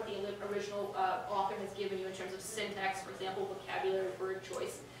to what the original author has given you in terms of syntax, for example, vocabulary, word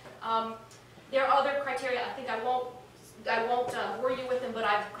choice. There are other criteria. I think I won't bore you with them, but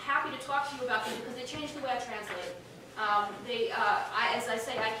I'm happy to talk to you about them because they changed the way I translate. As I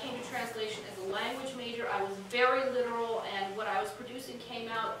say, I came to translation as a language major. I was very literal, and what I was producing came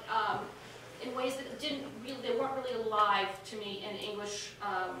out in ways that they weren't really alive to me in English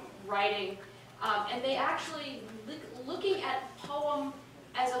writing. And they actually, looking at poem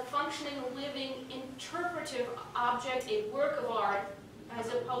as a functioning, living, interpretive object, a work of art, as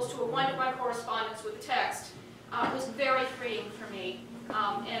opposed to a one-to-one correspondence with the text, was very freeing for me.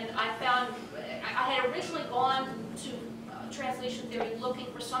 And I found, I had originally gone to translation theory looking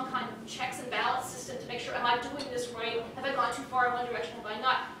for some kind of checks and balance system to make sure, am I doing this right? Have I gone too far in one direction? Have I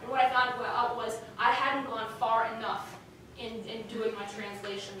not? And what I found out was I hadn't gone far enough in doing my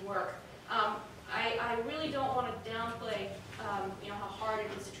translation work. I really don't want to downplay you know, how hard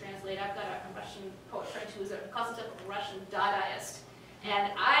it is to translate. I've got a Russian poet friend who's a concept Russian Dadaist.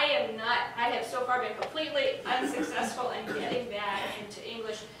 And I have so far been completely unsuccessful in getting that into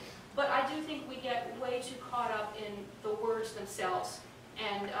English. But I do think we get way too caught up in the words themselves.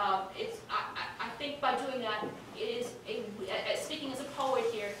 And I think by doing that, it is, speaking as a poet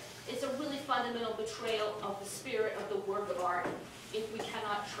here, it's a really fundamental betrayal of the spirit of the work of art if we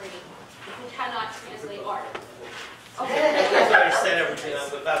cannot if we cannot translate art. Okay. I've already said everything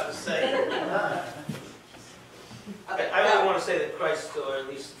I'm about to say. I really want to say that Christ, or at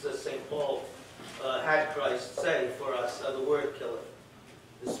least St. Paul, had Christ say for us, the word killeth,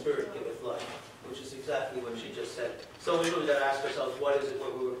 the spirit giveth life, which is exactly what she just said. So we really got to ask ourselves, what is it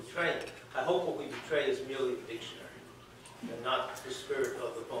what we were betraying? I hope what we betray is merely the dictionary, and not the spirit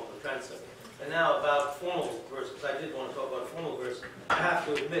of the poem of translator. And now about formal verse, because I did want to talk about formal verse. I have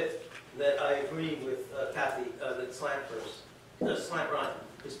to admit that I agree with Kathy that slant verse, slant rhyme,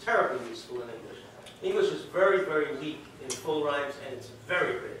 is terribly useful in English. English is very, very weak in full rhymes, and it's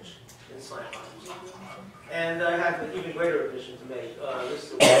very rich in slant rhymes. And I have an even greater admission to make.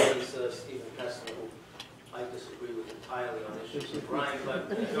 This is Stephen Kessler, who I disagree with entirely on issues of rhyme,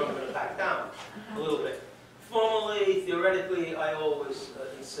 but I'm going to back down a little bit. Formally, theoretically, I always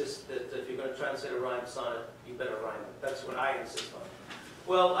insist that if you're going to translate a rhymed sonnet, you better rhyme it. That's what I insist on.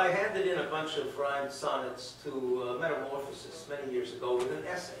 Well, I handed in a bunch of rhymed sonnets to Metamorphosis many years ago with an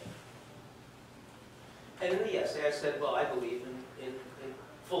essay. And in the essay, I said, well, I believe in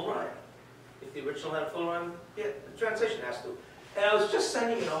full rhyme. If the original had a full rhyme, yeah, the translation has to. And I was just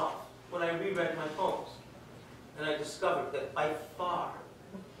sending it off when I reread my poems. And I discovered that by far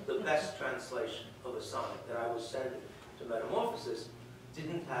the best translation of a sonnet that I was sending to Metamorphosis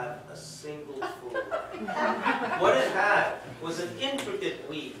didn't have a single full rhyme. What it had was an intricate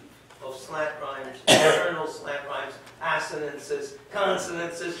weave of slant rhymes, eternal slant rhymes, assonances,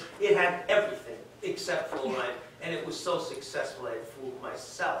 consonances. It had everything except full rhyme, and it was so successful I had fooled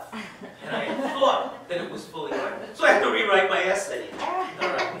myself. And I had thought that it was fully rhymed. So I had to rewrite my essay. All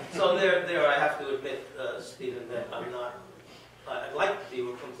right. So there I have to admit, Stephen, that I'm not, I'd like to be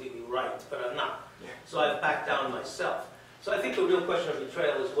completely right, but I'm not. So I've backed down myself. So I think the real question of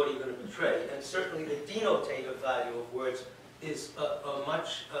betrayal is what are you going to betray? And certainly the denotative value of words is a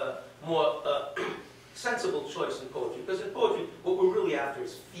much more sensible choice in poetry. Because in poetry, what we're really after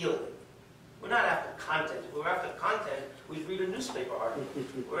is feeling. We're not after content. If we were after content, we'd read a newspaper article.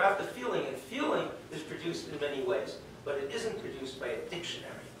 We're after feeling, and feeling is produced in many ways. But it isn't produced by a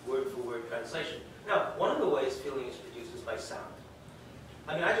dictionary, word-for-word translation. Now, one of the ways feeling is produced is by sound.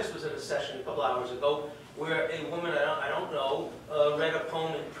 I mean, I just was at a session a couple hours ago where a woman I don't know read a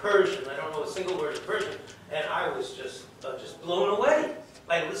poem in Persian. I don't know a single word of Persian, and I was just blown away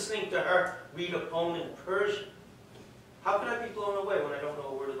by listening to her read a poem in Persian. How could I be blown away when I don't know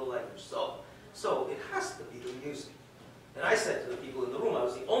a word of the language? So it has to be the music. And I said to the people in the room, I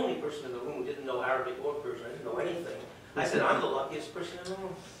was the only person in the room who didn't know Arabic or Persian. I didn't know anything. I said, I'm the luckiest person in the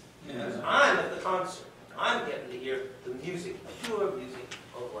room. Because I'm at the concert. I'm getting to hear the music, pure music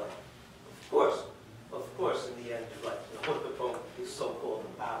of life. Of course, in the end, like what the poem is so-called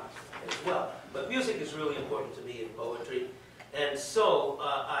about as well. But music is really important to me in poetry. And so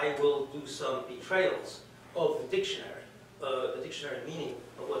I will do some betrayals of the dictionary meaning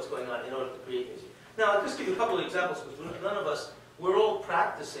of what's going on in order to create music. Now, I'll just give you a couple of examples, because none of us, we're all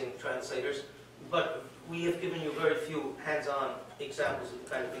practicing translators, but we have given you very few hands-on examples of the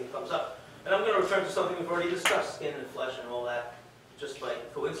kind of thing that comes up. And I'm going to return to something we've already discussed, skin and flesh and all that, just by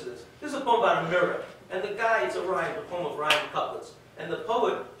coincidence. This is a poem about a mirror. And the guy, it's a poem of rhymed couplets. And the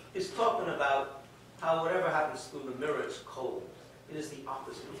poet is talking about how whatever happens through the mirror is cold. It is the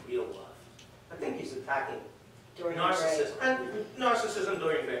opposite of real love. I think he's attacking narcissism. And narcissism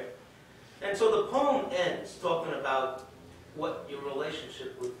during Grey. And so the poem ends talking about what your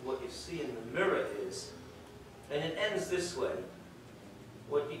relationship with what you see in the mirror is. And it ends this way.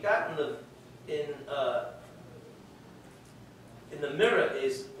 What you got in the mirror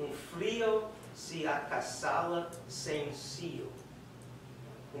is un frio se acasala sem cio.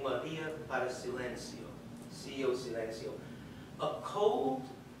 Uma via para silencio. Cio, silencio. A cold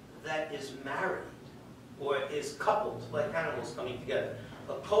that is married, or is coupled, like animals coming together.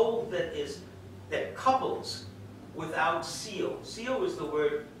 A cold that couples without cio. Cio is the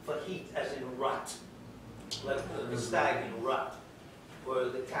word for heat, as in rot. Like the stag in rot, or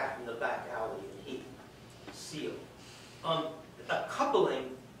the cat in the back alley in heat. Cio. A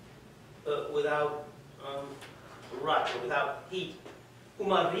coupling without rot, or without heat.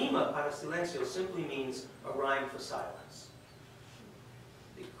 Uma rima para silencio simply means a rhyme for silence.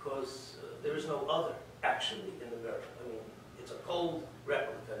 Because there is no other, actually, in the mirror. I mean, It's a cold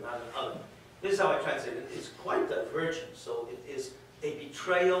replica, not an oven. This is how I translate it. It's quite divergent, so it is a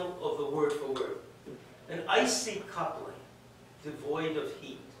betrayal of the word for word. An icy coupling, devoid of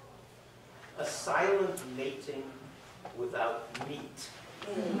heat. A silent mating without meat.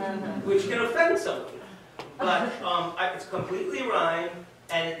 Which can offend someone. But it's completely rhymed,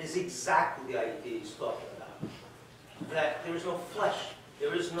 and it is exactly the idea he's talking about. That there is no flesh.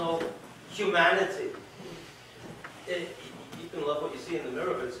 There is no humanity. You can love what you see in the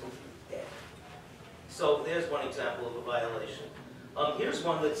mirror, but it's completely dead. So there's one example of a violation. Here's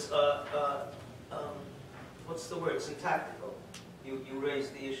one that's, what's the word, syntactical. You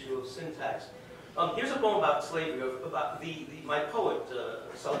raised the issue of syntax. Here's a poem about slavery, about my poet,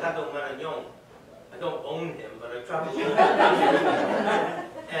 Salgado Marañón. I don't own him, but I traveled with him.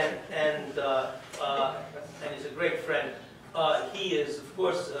 And he's a great friend. He is, of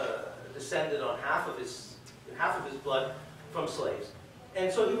course, descended on half of his blood from slaves.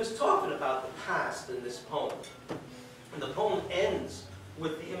 And so he was talking about the past in this poem. And the poem ends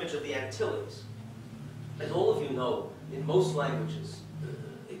with the image of the Antilles. As all of you know, in most languages,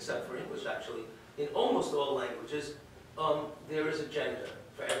 except for English actually, in almost all languages, there is a gender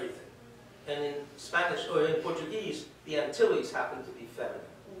for everything. And in Spanish, or in Portuguese, the Antilles happen to be feminine.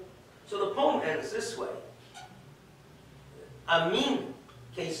 So the poem ends this way. A mim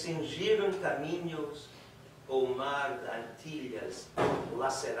que cingiram caminhos o mar de Antilhas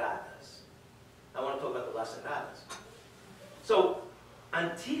laceradas. I want to talk about the laceradas. So,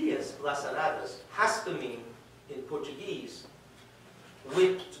 Antilhas laceradas has to mean, in Portuguese,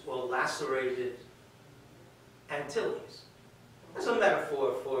 whipped or lacerated Antilles. That's a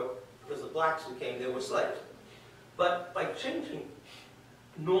metaphor for, because the blacks who came there were slaves. But by changing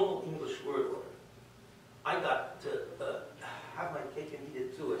normal English word order, I got to have my cake and eat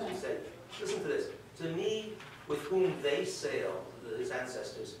it too, as you say. Listen to this. To me, with whom they sailed, his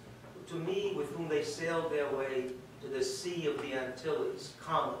ancestors, to me, with whom they sailed their way to the sea of the Antilles,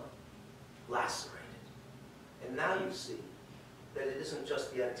 comma, lacerated. And now you see that it isn't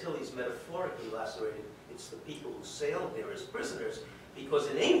just the Antilles metaphorically lacerated, it's the people who sailed there as prisoners, because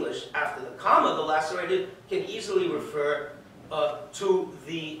in English, after the comma, the lacerated can easily refer to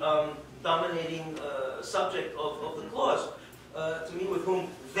the dominating subject of the clause. To me, with whom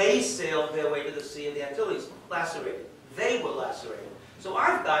they sailed their way to the sea of the Antilles, lacerated. They were lacerated. So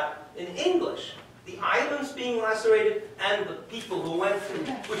I've got, in English, the islands being lacerated and the people who went through,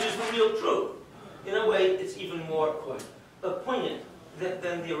 which is the real truth. In a way, it's even more poignant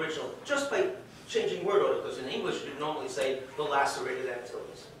than the original, just by changing word order, because in English you'd normally say the lacerated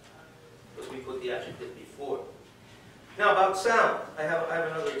Antilles, because we put the adjective before. Now about sound, I have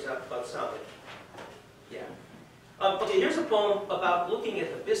another example about sound. Yeah. Okay, here's a poem about looking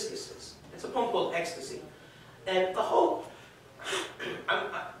at hibiscuses. It's a poem called Ecstasy. And the whole,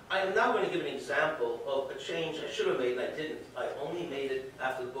 I am now going to give an example of a change I should have made and I didn't. I only made it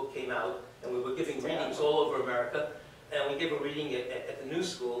after the book came out, and we were giving readings all over America, and we gave a reading at the new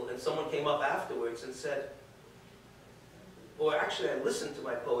school, and someone came up afterwards and said, or actually I listened to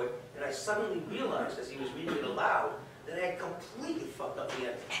my poet, and I suddenly realized as he was reading it aloud, that I had completely fucked up the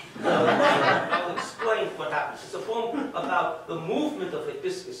ending. I'll explain what happens. It's a poem about the movement of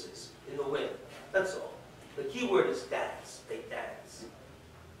hibiscuses in the wind. That's all. The key word is dance. They dance.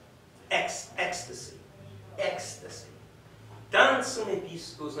 Ecstasy. Ecstasy. Dançam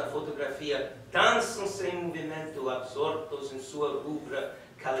hibiscos na fotografia, dançam sem movimento, absortos em sua rubra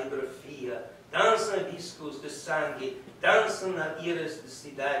caligrafia. Dançam hibiscos de sangue, dançam na iras de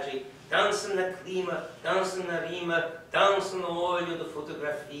cidade, dançam na clima, dançam na rima, dançam no olho da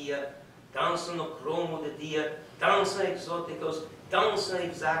fotografia, dançam no cromo de dia, dançam exóticos, dançam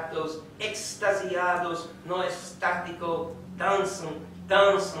exatos, extasiados no estático, dançam,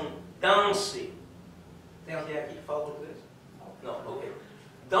 dançam, dance. Tem alguém aqui que fala português? No, okay.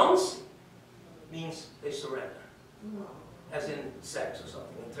 Dance means they surrender, as in sex or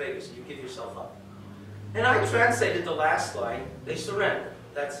something, entregas, you give yourself up. And I translated the last line, they surrender.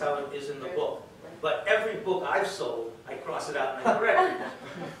 That's how it is in the book. But every book I've sold, I cross it out and I correct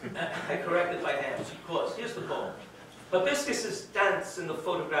it. I correct it by hand, because here's the poem. Hibiscuses dance in the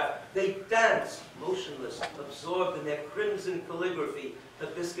photograph. They dance, motionless, absorbed in their crimson calligraphy.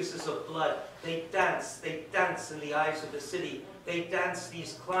 Hibiscuses of blood. They dance in the eyes of the city. They dance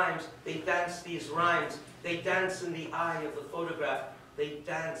these climbs. They dance these rhymes. They dance in the eye of the photograph. They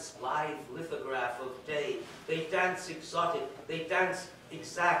dance live lithograph of day. They dance exotic. They dance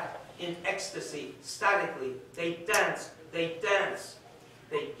exact, in ecstasy, statically. They dance. They dance.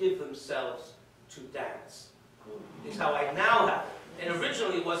 They give themselves to dance. Is how I now have it. And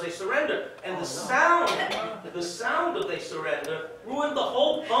originally it was they surrender. And the sound of they surrender ruined the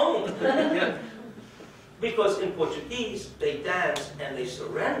whole poem. Yeah. Because in Portuguese, they dance and they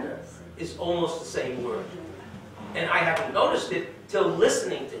surrender is almost the same word. And I hadn't noticed it till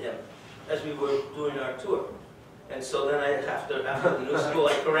listening to him as we were doing our tour. And so then after the new school,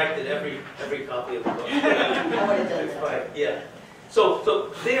 I corrected every copy of the book. It's fine, yeah. So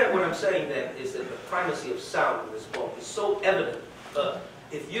there, what I'm saying then is that the primacy of sound in this poem is so evident.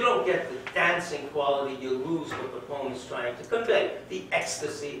 If you don't get the dancing quality, you lose what the poem is trying to convey, the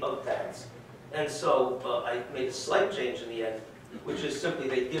ecstasy of dance. And so I made a slight change in the end, which is simply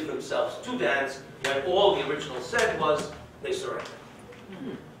they give themselves to dance, when all the original said was, they surrender.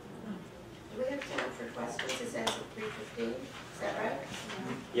 Do we have time for questions? Is that 3:15? Is that right?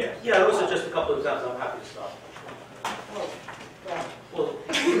 Yeah. Yeah, those are just a couple of examples. I'm happy to stop. Oh, Well,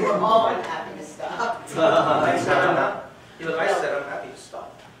 we were all unhappy to stop. I said I'm happy to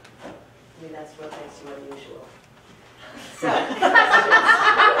stop. I mean, that's what makes you unusual. So,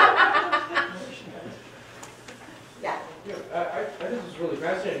 yeah. I think this is really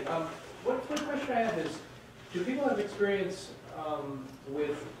fascinating. One question I have is, do people have experience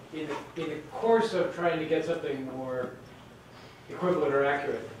with, in the course of trying to get something more equivalent or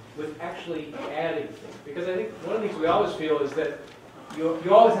accurate, with actually adding things? Because I think one of the things we always feel is that you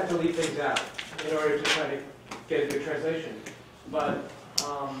always have to leave things out in order to try to get a good translation. But,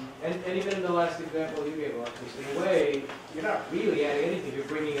 and even in the last example you gave, Alexis, in a way, you're not really adding anything. You're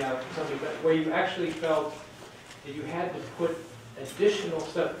bringing out something where you actually felt that you had to put additional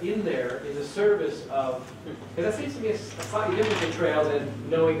stuff in there in the service of, because that seems to me a slightly different betrayal than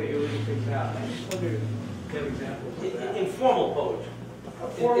knowing that you're leaving things out. I just wonder if you have examples of that. In formal poetry.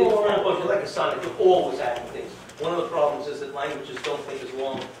 In formal poetry, like a sonnet, you're always adding things. One of the problems is that languages don't take as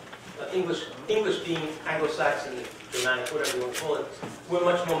long. English being Anglo-Saxon, Germanic, whatever you want to call it, we're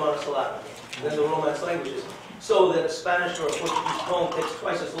much more monosyllabic than the Romance languages. So that a Spanish or a Portuguese poem takes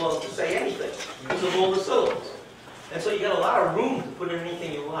twice as long to say anything because of all the syllables. And so you get a lot of room to put in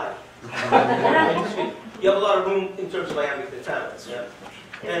anything you like. You have a lot of room in terms of iambic pentameter.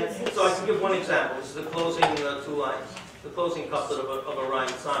 Yeah? And so I can give one example. This is the closing 2 lines, the closing couplet of a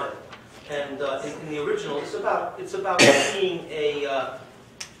rhymed sonnet. And in the original, it's about seeing a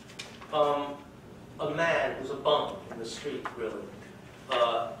man who's a bum in the street, really,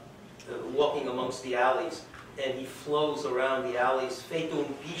 walking amongst the alleys, and he flows around the alleys, feito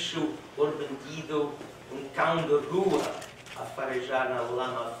bicho bandido, cão de rua, a farejar na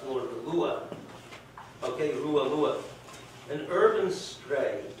lama flor de lua. Okay, rua, lua. An urban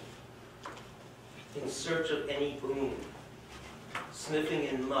stray in search of any boon, sniffing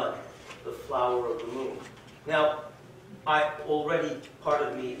in mud the flower of the moon. Now, part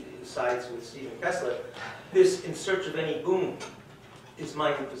of me sides with Stephen Kessler. This in search of any boon is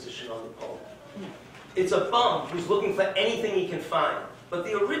my imposition on the poem. It's a bum who's looking for anything he can find. But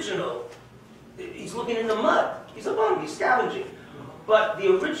the original, he's looking in the mud. He's a bum, he's scavenging. But the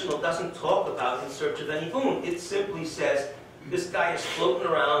original doesn't talk about in search of any boon. It simply says, this guy is floating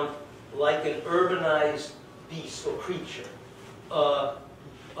around like an urbanized beast or creature.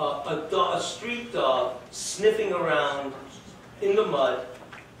 A street dog sniffing around in the mud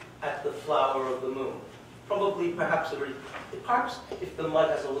at the flower of the moon. Perhaps if the mud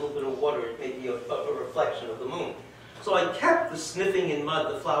has a little bit of water, it may be a reflection of the moon. So I kept the sniffing in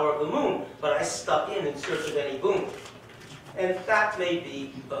mud, the flower of the moon, but I stuck in search of any boon. And that may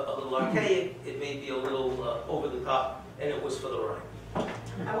be a little archaic, it may be a little over the top, and it was for the rhyme.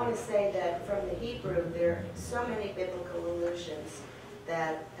 I want to say that from the Hebrew, there are so many biblical allusions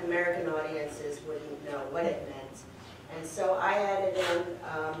that American audiences wouldn't know what it meant. And so I added in,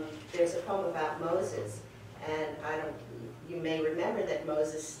 there's a poem about Moses, and you may remember that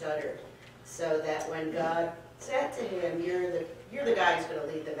Moses stuttered, so that when God said to him, you're the guy who's going to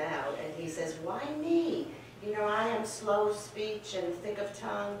lead them out, and he says, why me? You know, I am slow of speech and thick of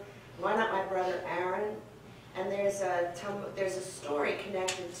tongue. Why not my brother Aaron? And there's a story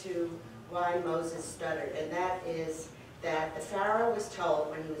connected to why Moses stuttered, and that is that the Pharaoh was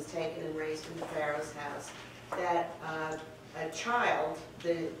told when he was taken and raised in the Pharaoh's house that a child,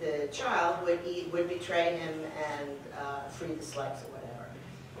 the child would betray him and free the slaves or whatever.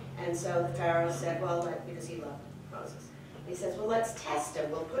 And so the Pharaoh said, well, because he loved Moses, he says, well, let's test him.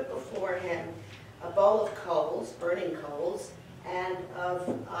 We'll put before him a bowl of coals, burning coals, and of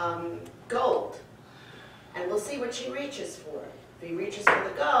gold. And we'll see what she reaches for. If he reaches for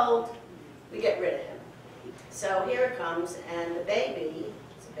the gold, we get rid of him. So here it comes, and the baby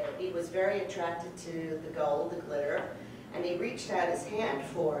was very attracted to the gold, the glitter, and he reached out his hand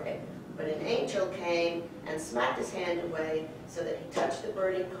for it, But an angel came and smacked his hand away so that he touched the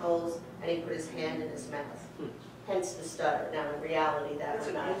burning coals and he put his hand in his mouth. Hence the stutter. Now, in reality, that's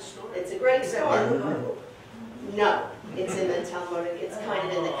not. It's a great story. No, it's in the Talmud. It's kind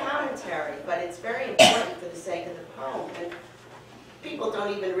of in the commentary, but it's very important for the sake of the poem. And people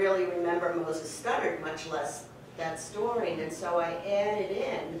don't even really remember Moses stuttered, much less that story. And so I added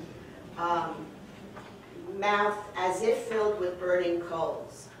in mouth as if filled with burning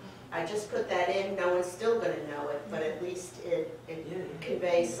coals. I just put that in. No one's still going to know it, but at least it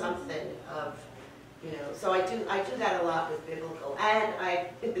conveys something of, you know. So I do that a lot with biblical. And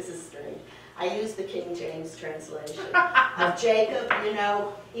this is strange. I use the King James translation of Jacob. You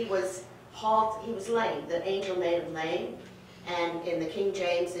know, he was lame. The angel made him lame. And in the King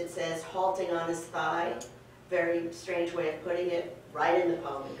James it says halting on his thigh. Very strange way of putting it. Right in the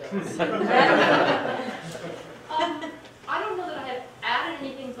poem it goes. I don't know that I have added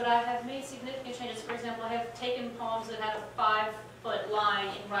anything, but I have made significant changes. For example, I have taken poems that have a 5-foot line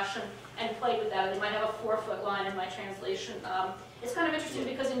in Russian and played with that. They might have a 4-foot line in my translation. It's kind of interesting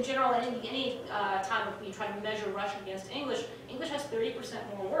because in general, any time when you try to measure Russian against English, English has 30%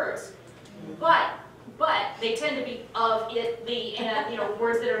 more words. But they tend to be of it, the, and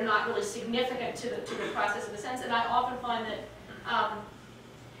words that are not really significant to the process of the sentence. And I often find that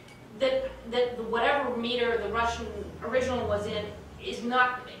that whatever meter the Russian original was in is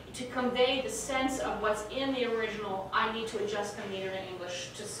not, to convey the sense of what's in the original, I need to adjust the meter in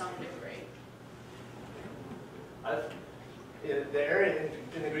English to some degree. The area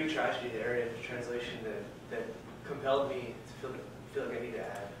in the Greek tragedy, the area of translation that compelled me to feel like I need to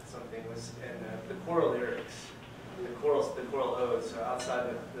add something was in the choral lyrics, the choral odes. So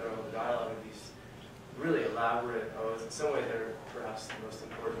outside the dialogue of these really elaborate odes, in some way they're perhaps the most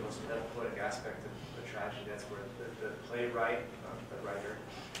important, most poetic aspect of the tragedy. That's where the playwright,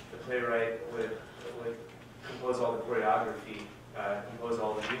 the playwright would compose all the choreography, compose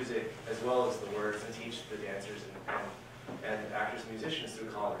all the music, as well as the words, and teach the dancers and actors and musicians through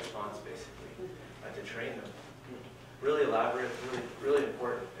call and response, basically, to train them. Really elaborate, really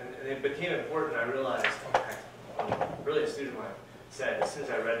important. And it became important, I realized, really a student of mine said, as soon as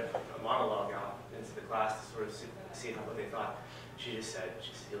I read a monologue out into the class to sort of see what they thought, she said,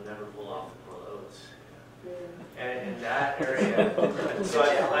 you'll never pull off the choral odes. And in that area, so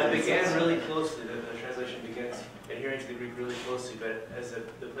I began really closely, the translation begins adhering to the Greek really closely, but as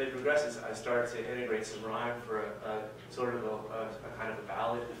the play progresses, I start to integrate some rhyme for a sort of a kind of a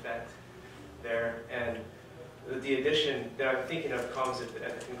ballad effect there. And the addition that I'm thinking of comes at the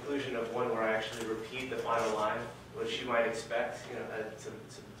conclusion of one where I actually repeat the final line, which you might expect, to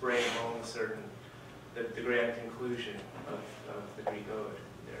bring home the grand conclusion of the Greek ode.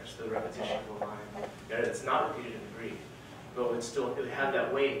 There's the repetition of a line. It's not repeated in the Greek, but it would have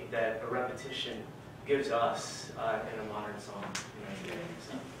that weight that a repetition gives us in a modern song.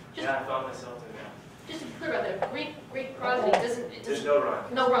 So, yeah, I found myself in that. Just to be clear about that, Greek prosody doesn't. There's no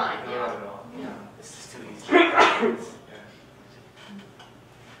rhyme. No rhyme. No rhyme at all. Yeah. It's just too easy. Yeah.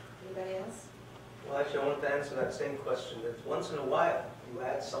 Anybody else? Well, actually, I wanted to answer that same question. That once in a while, you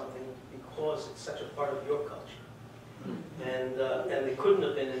add something because it's such a part of your culture. And it couldn't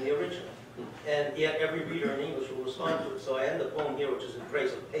have been in the original. And yet every reader in English will respond to it. So I end the poem here, which is in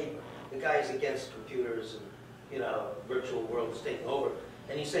praise of paper. The guy is against computers and, virtual world is taking over.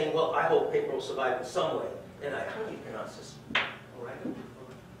 And he's saying, well, I hope paper will survive in some way. And how do you pronounce this?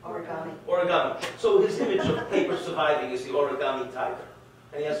 Origami. Origami. So his image of paper surviving is the origami tiger.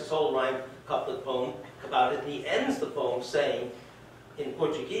 And he has this whole rhyme couplet poem about it. And he ends the poem saying, in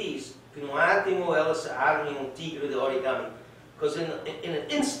Portuguese, because in an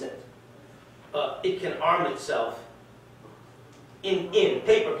instant, it can arm itself,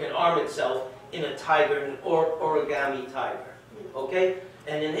 paper can arm itself in a tiger, an origami tiger. Okay?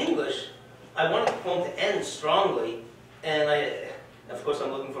 And in English, I wanted the poem to end strongly, and of course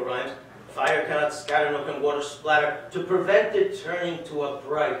I'm looking for rhymes. Fire cannot scatter, nor can water splatter, to prevent it turning to a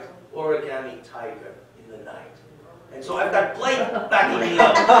bright origami tiger in the night. And so I've got Blake backing me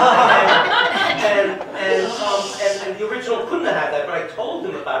up. And the original couldn't have had that, but I told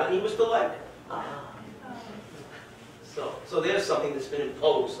him about it, and he was delighted. So there's something that's been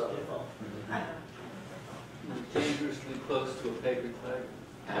imposed on the poem. Dangerously close to a paper tiger.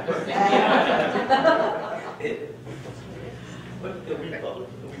 But the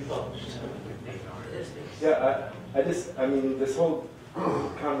republished. Yeah, I mean, this whole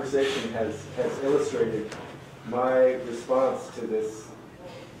conversation has illustrated my response to this,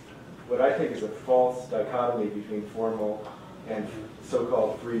 what I think is a false dichotomy between formal and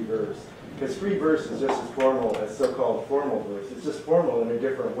so-called free verse. Because free verse is just as formal as so-called formal verse. It's just formal in a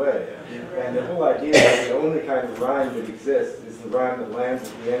different way. And the whole idea that the only kind of rhyme that exists is the rhyme that lands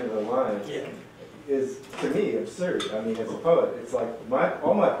at the end of the line is, to me, absurd. I mean, as a poet, it's like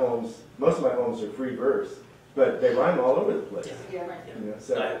all my poems, most of my poems are free verse, but they rhyme all over the place. You know,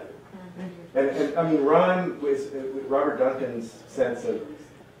 so, and I mean, rhyme was Robert Duncan's sense of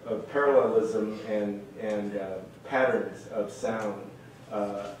parallelism and patterns of sound.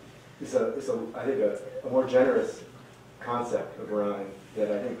 Is I think a more generous concept of rhyme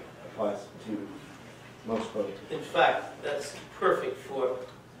that I think applies to most poets. In fact, that's perfect for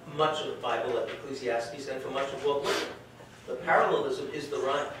much of the Bible, like Ecclesiastes, and for much of world literature. The parallelism is the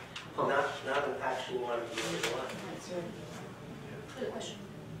rhyme, not an actual rhyme being the rhyme. Good question.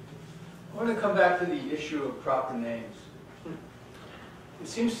 I want to come back to the issue of proper names. It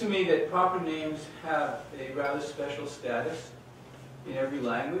seems to me that proper names have a rather special status in every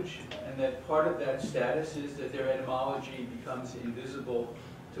language, and that part of that status is that their etymology becomes invisible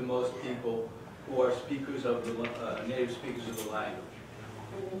to most people who are speakers of the native speakers of the language.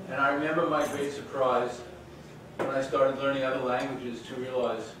 And I remember my great surprise when I started learning other languages to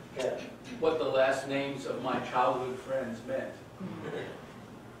realize what the last names of my childhood friends meant.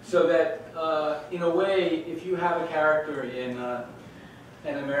 So that, in a way, if you have a character in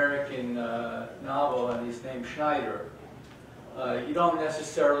an American novel and he's named Schneider, you don't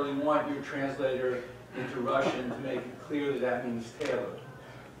necessarily want your translator into Russian to make it clear that that means Taylor.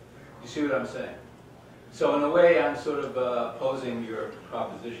 You see what I'm saying? So in a way, I'm sort of opposing your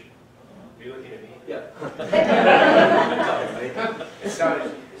proposition. Are you looking at me? Yeah. It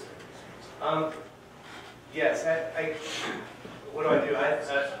sounded. Yes. What do?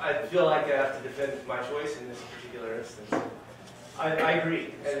 I feel like I have to defend my choice in this particular instance. I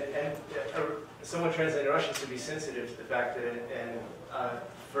agree, and someone translating Russian should be sensitive to the fact that,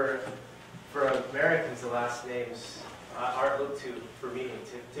 for Americans, the last names aren't looked to for meaning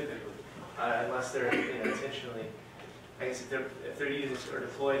typically, unless they're intentionally. I guess if they're used or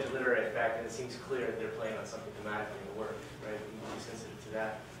deployed to literary effect, and it seems clear that they're playing on something thematic in the work, right? We need to be sensitive to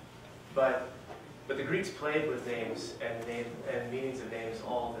that. But the Greeks played with names and meanings of names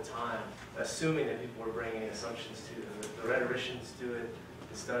all the time, assuming that people were bringing assumptions to them. The rhetoricians do it.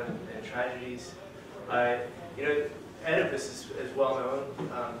 It's done in tragedies. Oedipus is well known.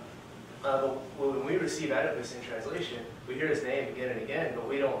 But when we receive Oedipus in translation, we hear his name again and again, but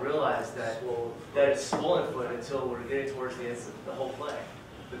we don't realize that it's Swollenfoot until we're getting towards the end of the whole play.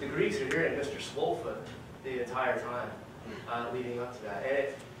 But the Greeks are hearing Mr. Swolefoot the entire time leading up to that.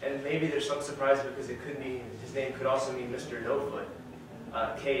 And maybe there's some surprise because it could mean, his name could also mean Mr. No-Foot,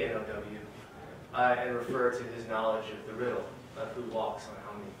 K-N-O-W, and refer to his knowledge of the riddle of who walks on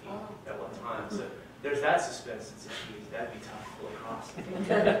how many feet at what time. So there's that suspense that's achieved. That'd be tough to pull across the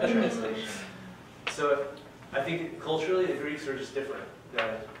translation. So I think culturally the Greeks are just different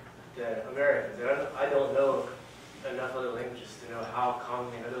than Americans. And I don't know enough other languages to know how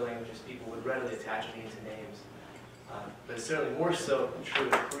commonly in other languages people would readily attach meaning to names. But it's certainly more so true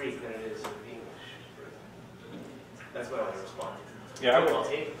of Greek than it is of English. That's what I want to respond to. Yeah,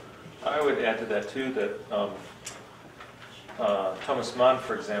 I would add to that too that Thomas Mann,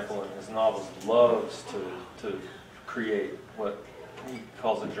 for example, in his novels, loves to create what he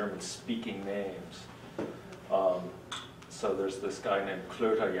calls in German speaking names. So there's this guy named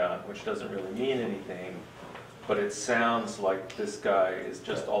Klöterjan, which doesn't really mean anything, but it sounds like this guy is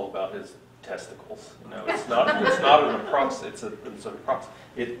just all about his testicles. It's not an approximate.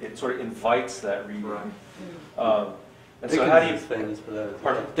 It sort of invites that reading. And Dickens so how do you? is famous for that.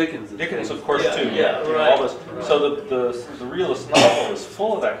 Pardon? Dickens, of course, too. Yeah, right. All this. So the realist novel is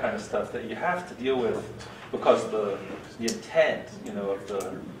full of that kind of stuff that you have to deal with because the intent, of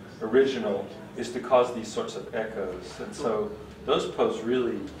the original is to cause these sorts of echoes, and so those pose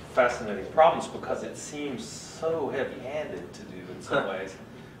really fascinating problems because it seems so heavy-handed to do in some ways.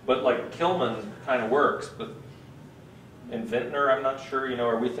 But like Killman kind of works, but in Vintner, I'm not sure.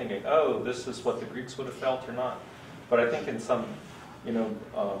 Are we thinking, oh, this is what the Greeks would have felt or not? But I think in some,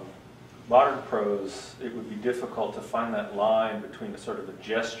 modern prose, it would be difficult to find that line between a sort of a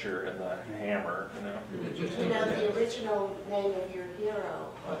gesture and the hammer. The original name of your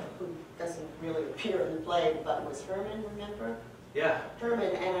hero, who doesn't really appear in the play, but was Herman. Remember? Yeah.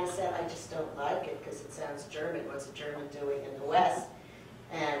 Herman, and I said I just don't like it because it sounds German. What's a German doing in the West?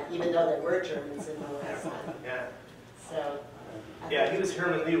 And even though there were Germans in the West. Yeah. So. Yeah, he was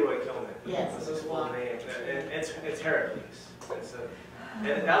Herman Leroy Killman. Yes, that's his full name. And it's Heracles.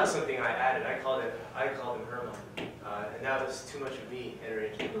 And that was something I added. I called him Herman, and that was too much of me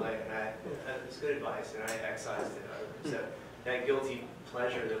entering into the play. And it was good advice, and I excised it. So that guilty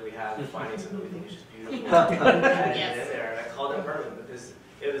pleasure that we have in finding something we think is just beautiful and Yes. in there. And I called him Herman because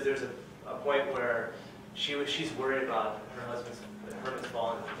there's a point where she's worried about Herman's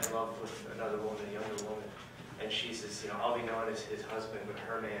fallen in love with another woman, a younger woman. And she says, I'll be known as his husband, but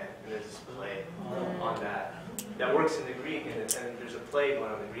her man. And there's this play on that. That works in the Greek, and there's a play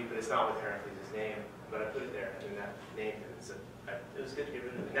going on in the Greek, but it's not with Heracles' name. But I put it there, and that name, it was good to get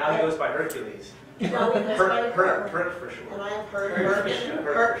rid of it. Now he goes by Hercules. No, because I've heard- Herc for sure. And I have heard Herc for Herc sure. in-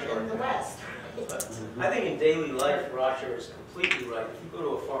 Herc Herc for sure. in the West. I think in daily life, Roger is completely right. If you go to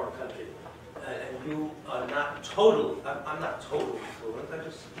a foreign country and you are not totally, I'm not totally fluent, I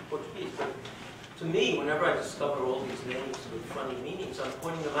just speak Portuguese, but to me, whenever I discover all these names with funny meanings, I'm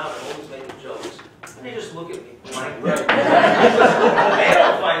pointing them out, I'm always making jokes, and they just look at me blankly. They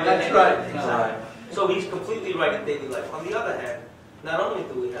don't find it. That's right. Exactly. So he's completely right in daily life. On the other hand, not only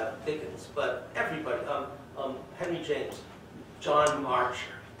do we have Dickens, but everybody, Henry James, John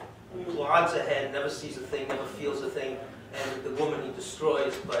Archer, plods ahead, never sees a thing, never feels a thing, and the woman he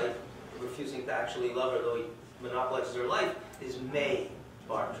destroys by refusing to actually love her, though he monopolizes her life, is May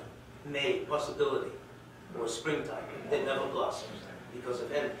Barger. May, possibility, or springtime. They never blossom because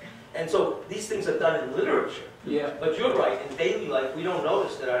of him. And so these things are done in literature. Yeah. But you're right, in daily life, we don't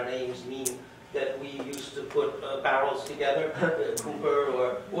notice that our names mean that we used to put barrels together,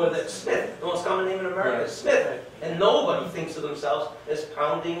 Cooper, or that Smith, the most common name in America is Smith. And nobody thinks of themselves as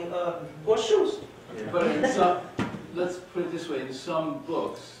pounding horseshoes. But in some, let's put it this way, in some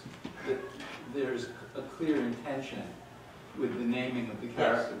books, there's a clear intention with the naming of the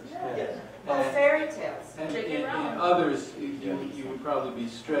characters. Yes. Well, fairy tales. And J.K. in Rowling. others, you would probably be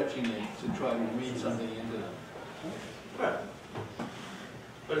stretching it to try to read something into them. Right.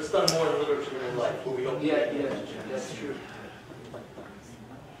 But it's done more in literature than in life, where we don't Yeah, pay yeah, attention. that's true.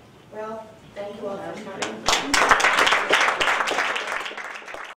 Well, thank you all for coming.